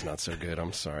Italian's not so good.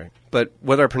 I'm sorry. But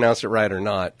whether I pronounce it right or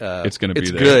not, It's gonna be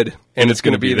it's there. good, and it's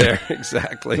going to gonna be be there.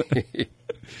 Exactly.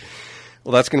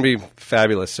 Well, that's going to be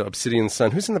fabulous. So Obsidian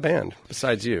Sun. Who's in the band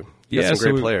besides you? You got some so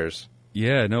great we- players.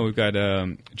 Yeah, no, we've got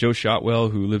Joe Shotwell,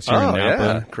 who lives here Oh, in Napa.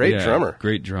 yeah. Great drummer.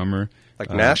 Great drummer. Like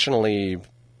nationally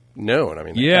known. I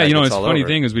mean, the Yeah, guy you know, gets it's all funny over.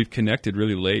 thing is we've connected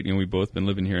really late. You know, we've both been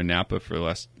living here in Napa for the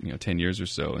last 10 years or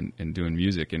so and doing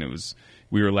music. And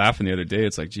we were laughing the other day.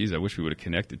 It's like, geez, I wish we would have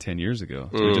connected 10 years ago.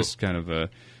 So we just kind of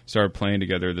started playing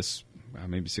together this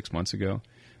maybe 6 months ago.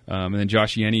 And then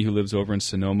Josh Yenny, who lives over in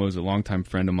Sonoma, is a longtime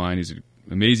friend of mine. He's an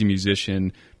amazing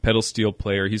musician, pedal steel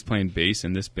player. He's playing bass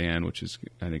in this band, which is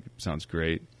I think sounds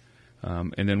great.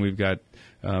 And then we've got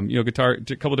a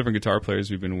couple different guitar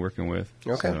players we've been working with.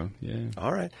 Okay. So, yeah.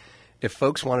 All right. If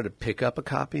folks wanted to pick up a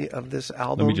copy of this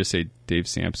album, Let me just say Dave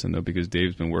Sampson, though, because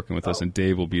Dave's been working with us, and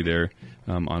Dave will be there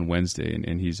on Wednesday,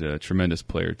 and he's a tremendous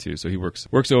player, too. So he works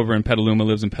over in Petaluma,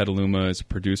 lives in Petaluma, is a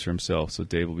producer himself, so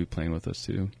Dave will be playing with us,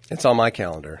 too. it's on my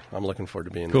calendar. I'm looking forward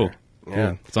to being Cool. there. Yeah.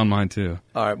 Cool. It's on mine, too.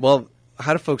 All right. Well,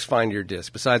 how do folks find your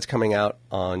disc? Besides coming out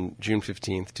on June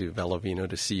 15th to Velovino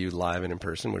to see you live and in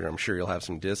person, where I'm sure you'll have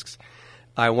some discs,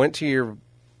 I went to your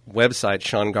website,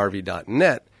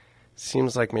 SeanGarvey.net.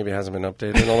 Seems like maybe it hasn't been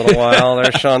updated in a little while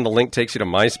there, Sean. The link takes you to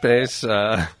MySpace.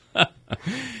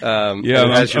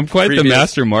 I'm quite the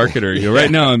master marketer. You know,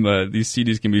 right now, these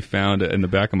CDs can be found in the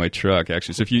back of my truck,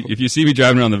 actually. So if you see me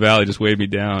driving around the valley, just wave me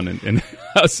down, and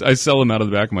I sell them out of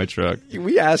the back of my truck.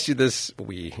 We asked you this.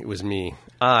 It was me.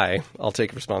 I'll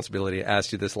take responsibility.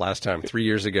 Asked you this last time 3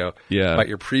 years ago about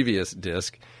your previous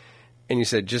disc, and you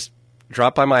said just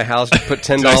drop by my house, put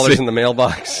 $10 in the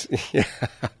mailbox.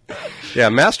 Yeah,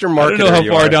 master marketer. I don't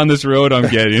know how far down this road I'm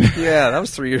getting. Yeah, that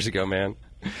was 3 years ago, man.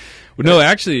 Well, no,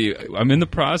 actually, I'm in the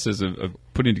process of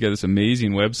putting together this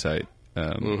amazing website,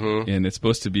 and it's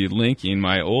supposed to be linking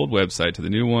my old website to the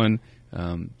new one.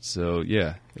 So,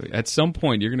 yeah, at some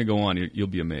point, you're going to go on. You'll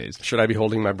be amazed. Should I be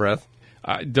holding my breath?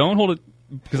 Don't hold it,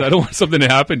 because I don't want something to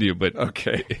happen to you. But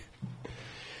okay.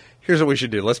 Here's what we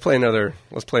should do. Let's play another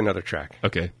track.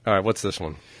 Okay. All right. What's this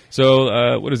one?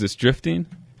 So, what is this? Drifting.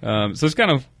 So it's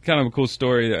kind of a cool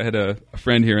story. I had a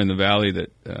friend here in the valley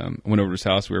that went over to his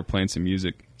house. We were playing some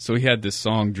music. So he had this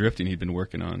song, Drifting, he'd been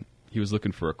working on. He was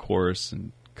looking for a chorus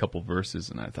and a couple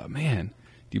verses, and I thought, man,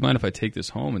 do you mind if I take this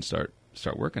home and start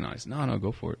working on it? He said, no,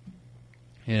 go for it.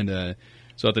 And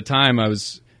so at the time, I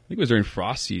think it was during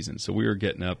frost season, so we were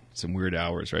getting up some weird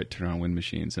hours, right, turn on wind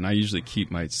machines. And I usually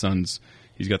keep my son's,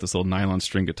 he's got this little nylon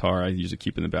string guitar I usually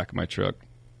keep in the back of my truck.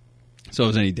 So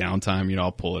if there's any downtime,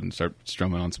 I'll pull it and start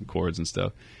strumming on some chords and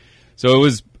stuff. So it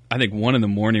was, I think, 1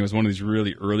 a.m. It was one of these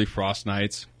really early frost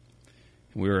nights.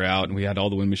 We were out, and we had all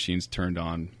the wind machines turned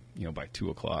on, by 2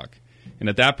 o'clock. And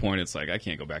at that point, it's like, I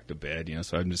can't go back to bed,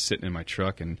 So I'm just sitting in my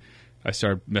truck, and I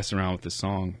started messing around with this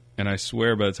song. And I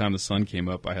swear by the time the sun came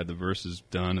up, I had the verses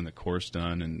done and the chorus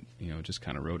done, and, it just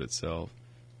kind of wrote itself.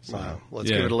 So, wow. Let's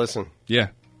give it a listen. Yeah.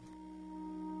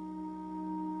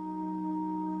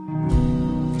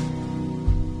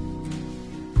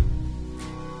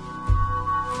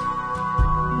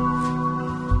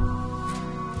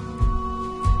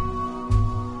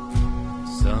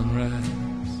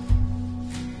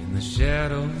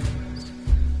 Shadows,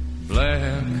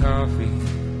 black coffee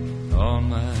on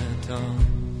my tongue.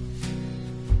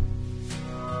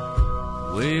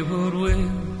 Wayward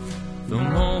with the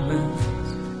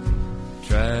moments,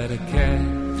 try to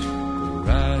catch the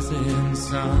rising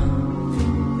sun.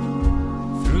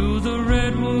 Through the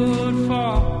redwood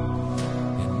fog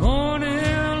and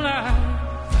morning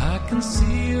light, I can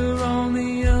see her on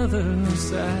the other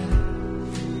side.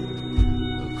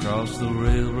 Across the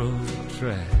railroad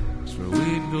track where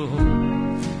we'd go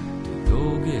to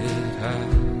get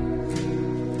high.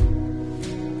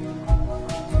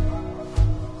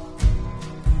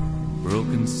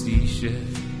 Broken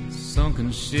seasheds,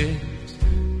 sunken ships,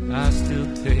 I still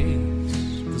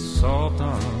taste the salt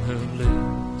on her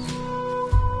lips.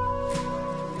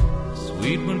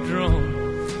 Sweet madrone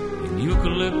and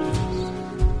eucalyptus,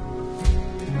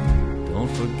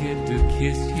 don't forget to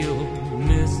kiss your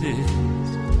missus.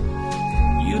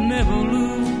 You never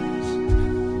lose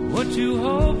what you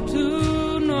hope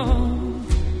to know,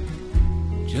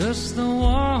 just the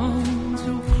ones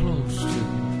you're close to.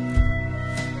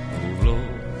 Oh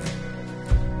Lord,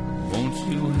 won't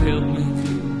you help me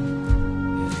do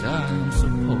as I'm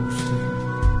supposed to?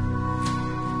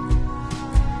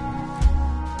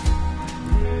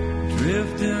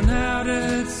 Drifting out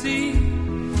at sea,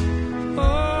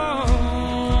 oh,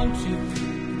 won't you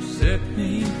set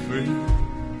me free?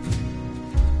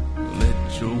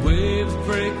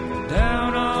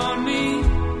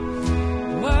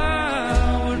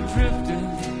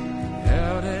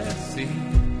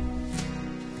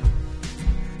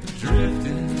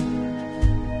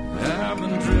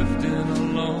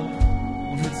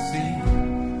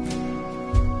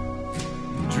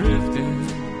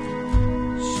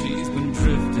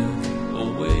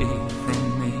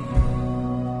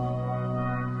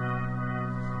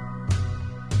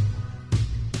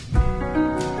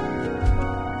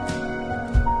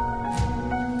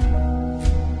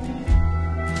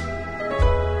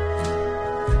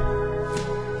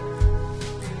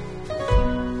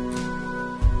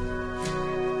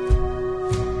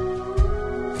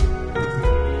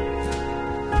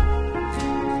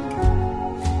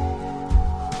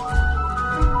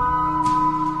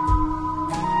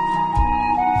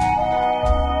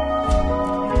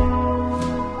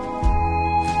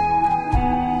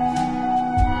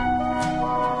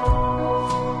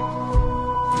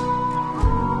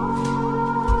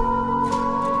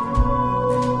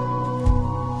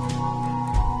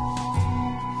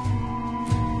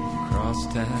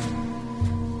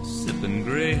 crosstown, sipping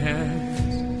gray hats.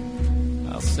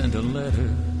 I'll send a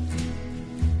letter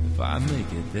if I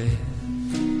make it there.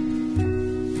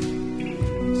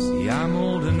 See, I'm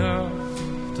old enough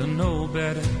to know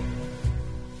better,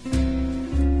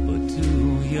 but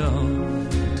too young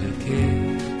to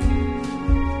care.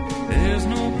 There's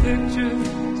no pictures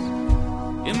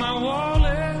in my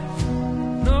wallet,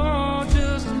 no,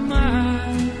 just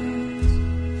miles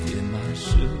in my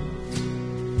shoes,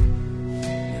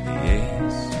 and the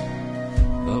ace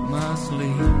up my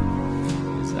sleeve,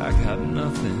 'cause I got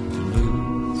nothing to lose.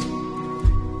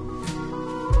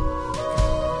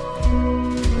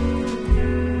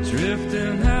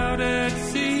 Drifting out at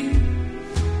sea,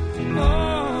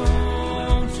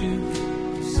 won't you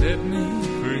set me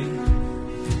free?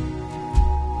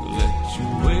 Let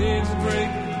your waves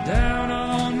break down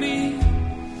on me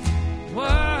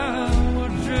while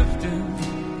we're drifting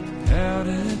out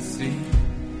at sea.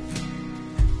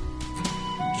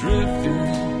 Drifting,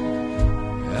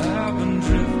 I've been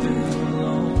drifting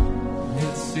along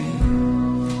at sea.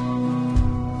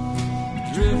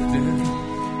 Drifting,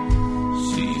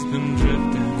 she's been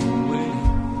drifting away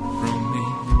from me.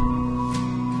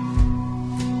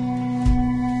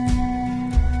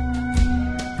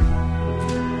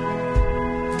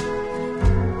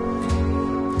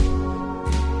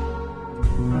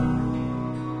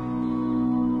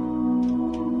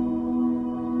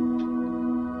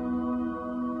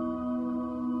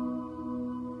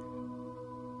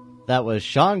 That was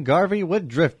Sean Garvey with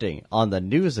Drifting on the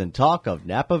News and Talk of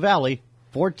Napa Valley,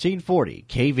 1440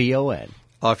 KVON.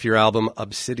 Off your album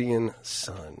Obsidian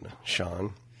Sun,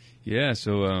 Sean. Yeah,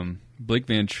 so Blake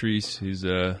Van Treese, he's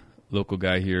a local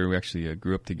guy here. We actually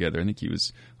grew up together. I think he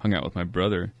hung out with my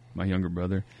brother, my younger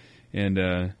brother.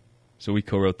 And so we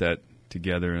co-wrote that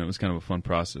together, and it was kind of a fun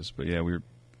process. But yeah, we were,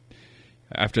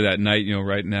 after that night,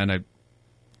 writing that, and I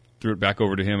threw it back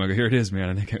over to him. I go, here it is, man.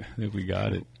 I think we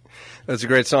got it. That's a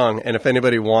great song, and if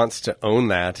anybody wants to own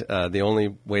that, the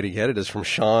only way to get it is from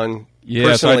Sean.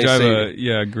 Yeah, so I drive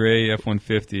a gray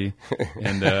F-150,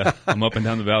 and I'm up and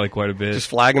down the valley quite a bit. Just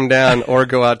flag him down or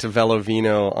go out to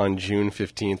Velovino on June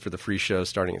 15th for the free show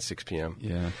starting at 6 p.m.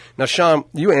 Yeah. Now, Sean,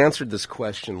 you answered this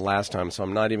question last time, so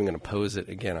I'm not even going to pose it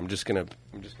again. I'm just going to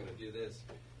do this.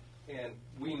 And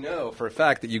we know for a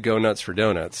fact that you go nuts for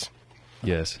donuts.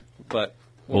 Yes. But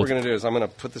what we're going to do is I'm going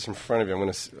to put this in front of you. I'm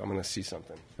going to see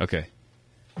something. Okay.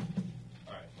 All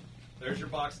right. There's your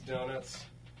box of donuts.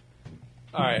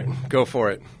 All right. Go for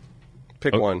it.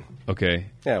 Pick one. Okay.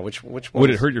 Yeah, which one?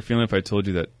 Would it hurt your feeling if I told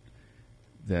you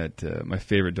that my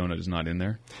favorite donut is not in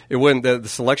there? It wouldn't. The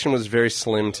selection was very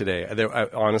slim today.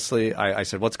 Honestly, I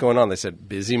said, what's going on? They said,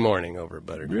 busy morning over at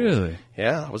Buttergreen. Really?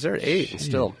 Yeah, I was there at 8 and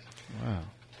still. Wow.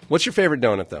 What's your favorite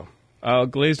donut, though?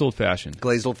 Glazed old-fashioned.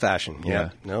 Glazed old-fashioned. Yeah. Yeah.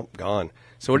 Nope, gone.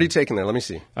 So what are you taking there? Let me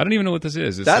see. I don't even know what this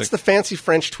is. That's the fancy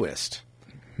French twist.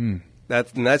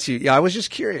 That's you. Yeah, I was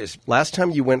just curious. Last time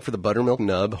you went for the buttermilk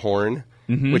nub horn,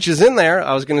 which is in there.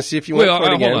 I was going to see if you went for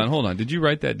it again. Hold on. Did you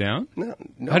write that down? No.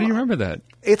 How do you remember that?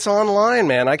 It's online,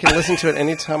 man. I can listen to it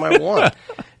anytime I want.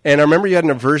 And I remember you had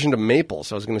an aversion to maple,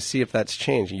 so I was going to see if that's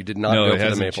changed. You did not go for the maple. No, it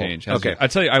hasn't changed. Okay. I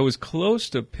tell you, I was close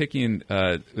to picking,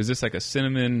 was this like a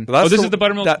cinnamon? Well, this is the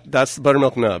buttermilk? That's the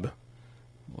buttermilk nub.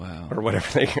 Wow. Or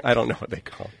whatever I don't know what they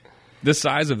call it. The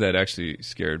size of that actually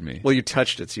scared me. Well, you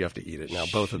touched it, so you have to eat it now.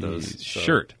 Both of those.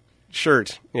 So.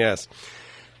 Shirt, yes.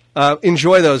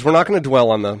 Enjoy those. We're not going to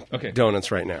dwell on the Okay.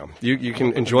 donuts right now. You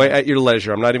can enjoy at your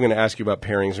leisure. I'm not even going to ask you about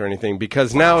pairings or anything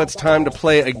because now it's time to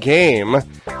play a game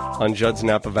on Judd's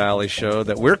Napa Valley show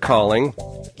that we're calling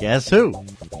Guess Who?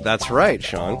 That's right,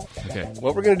 Sean. Okay.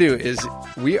 What we're going to do is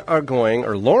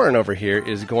Lauren over here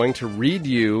is going to read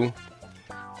you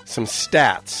some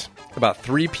stats about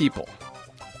 3 people.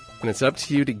 And it's up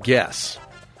to you to guess.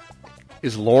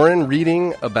 Is Lauren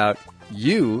reading about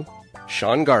you,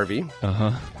 Sean Garvey?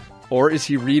 Uh-huh. Or is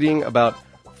he reading about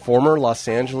former Los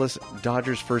Angeles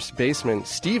Dodgers first baseman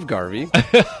Steve Garvey?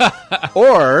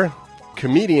 Or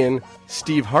comedian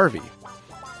Steve Harvey?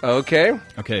 Okay.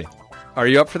 Okay. Are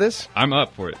you up for this? I'm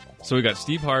up for it. So we got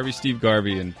Steve Harvey, Steve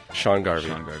Garvey, and Sean Garvey.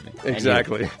 Sean Garvey.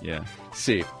 Exactly. Yeah.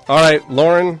 See. All right,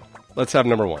 Lauren, let's have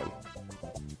number 1.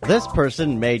 This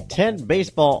person made 10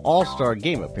 baseball all-star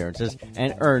game appearances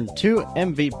and earned 2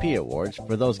 MVP awards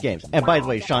for those games. And by the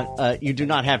way, Sean, you do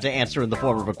not have to answer in the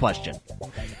form of a question.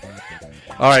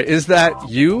 All right, is that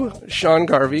you, Sean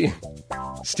Garvey,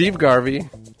 Steve Garvey,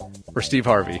 or Steve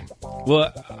Harvey?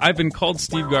 Well, I've been called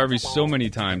Steve Garvey so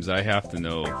many times, I have to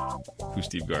know who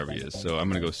Steve Garvey is. So I'm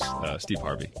going to go Steve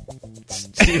Harvey.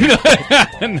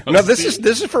 No, this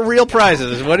is for real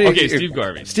prizes. What do you? Okay, Steve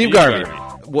Garvey. Steve Garvey.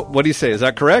 What do you say? Is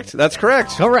that correct? That's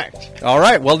correct. Correct. All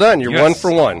right, well done. You're Yes. 1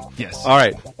 for 1. Yes. All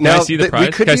right. Can I see the prize?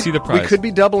 We could Can I be, see the prize? We could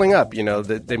be doubling up. You know,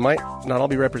 they might not all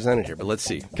be represented here, but let's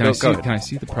see. Can Go I see? ahead. Can I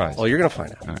see the prize? Well, you're going to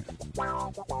find out. All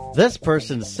right. This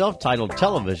person's self-titled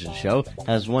television show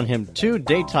has won him 2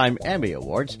 Daytime Emmy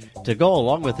Awards to go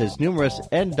along with his numerous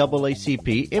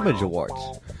NAACP Image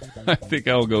Awards. I think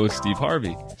I'll go with Steve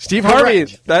Harvey. Steve Correct.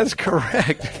 Harvey. That's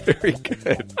correct. Very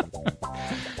good.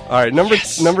 All right, number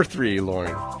 3,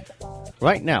 Lauren.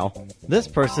 Right now, this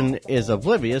person is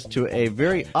oblivious to a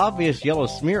very obvious yellow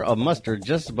smear of mustard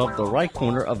just above the right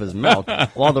corner of his mouth,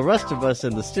 while the rest of us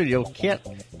in the studio can't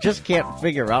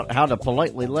figure out how to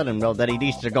politely let him know that he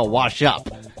needs to go wash up.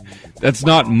 That's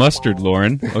not mustard,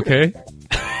 Lauren. Okay,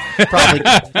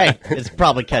 It's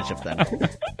probably ketchup then.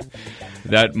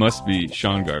 that must be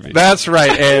Sean Garvey. That's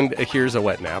right, and here's a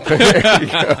wet nap. There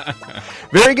you go.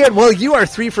 Very good. Well, you are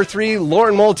 3 for 3.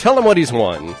 Lauren Mole, tell him what he's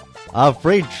won. A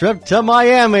free trip to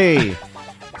Miami.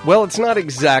 Well, it's not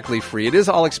exactly free. It is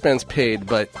all expense paid,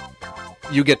 but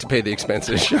you get to pay the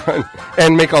expenses, Sean,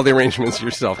 and make all the arrangements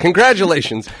yourself.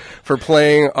 Congratulations for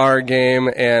playing our game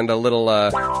and a little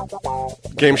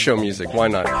game show music. Why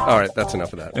not? All right, that's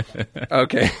enough of that.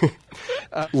 Okay.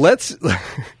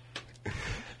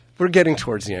 We're getting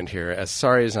towards the end here, as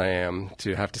sorry as I am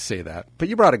to have to say that. But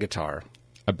you brought a guitar.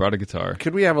 I brought a guitar.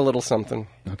 Could we have a little something?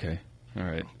 Okay. All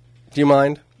right. Do you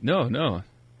mind? No.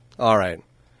 All right. I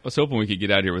was hoping we could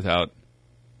get out of here without,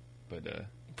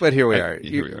 But here we are.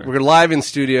 Here we are. We're live in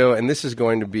studio, and this is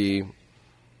going to be...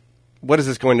 What is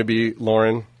this going to be,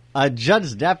 Lauren? A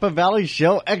Judd's Napa Valley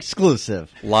Show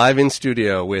exclusive. Live in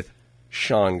studio with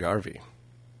Sean Garvey.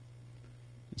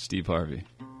 Steve Harvey.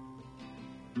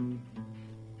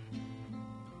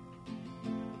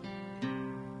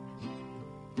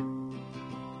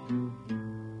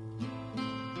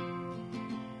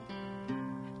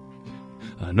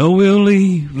 I know we'll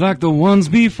leave like the ones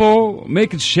before,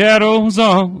 making shadows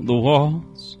on the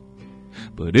walls.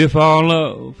 But if our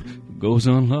love goes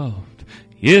unloved,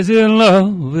 is it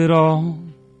love at all?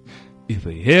 If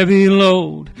a heavy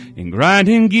load and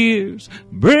grinding gears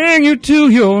bring you to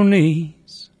your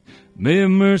knees, may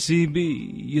mercy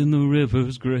be in the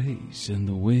river's grace and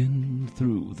the wind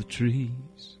through the trees.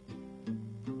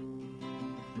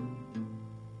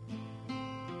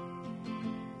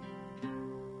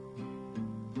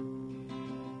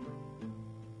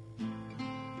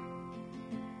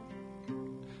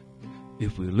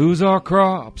 If we lose our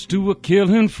crops to a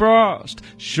killing frost,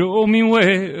 show me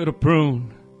where to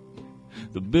prune.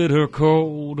 The bitter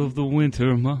cold of the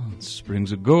winter months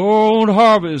brings a gold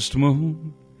harvest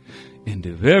moon. And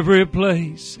if every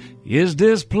place is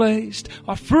displaced,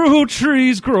 our fruit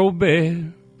trees grow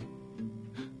bare.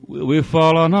 Will we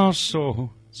fall on our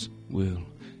swords? Will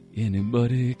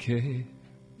anybody care?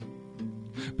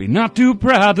 Be not too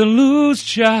proud to lose,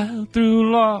 child,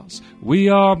 through loss we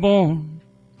are born.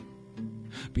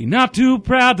 Be not too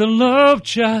proud to love,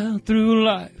 child, through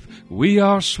life we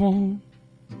are sworn.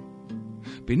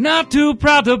 Be not too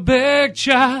proud to beg,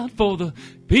 child, for the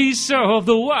peace of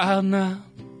the wild now.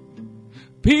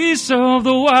 Peace of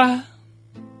the wild.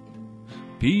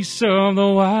 Peace of the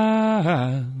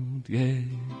wild, yeah.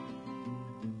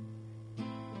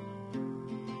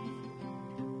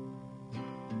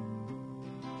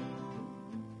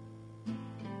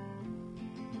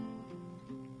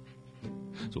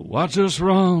 So watch us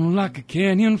run like a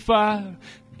canyon fire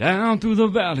down through the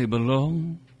valley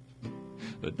below.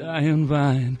 A dying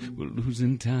vine, we're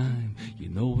losing time. You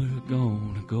know we're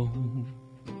gonna go.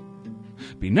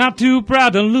 Be not too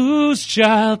proud to lose,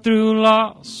 child, through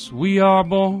loss we are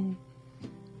born.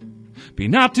 Be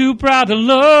not too proud to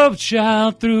love,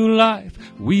 child, through life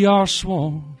we are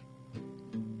sworn.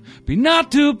 Be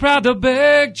not too proud to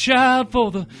beg, child,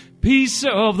 for the peace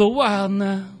of the wild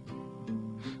now.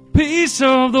 Peace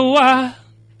of the wild.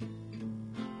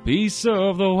 Peace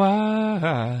of the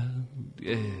wild,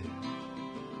 yeah.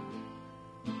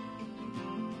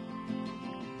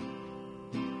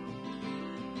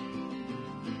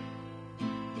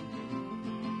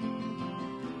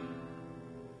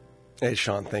 Hey,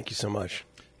 Sean, thank you so much.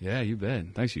 Yeah, you bet.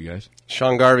 Thanks, you guys.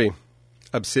 Sean Garvey,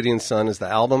 Obsidian Sun is the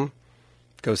album.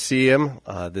 Go see him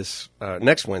this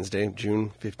next Wednesday,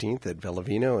 June 15th at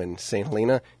Vellavino in St.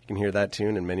 Helena. You can hear that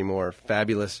tune and many more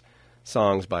fabulous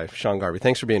songs by Sean Garvey.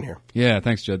 Thanks for being here. Yeah,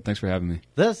 thanks, Judd. Thanks for having me.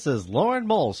 This is Lauren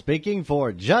Mole speaking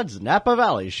for Judd's Napa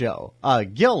Valley Show, a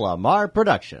Gil Lamar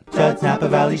production. Judd's Napa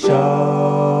Valley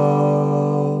Show.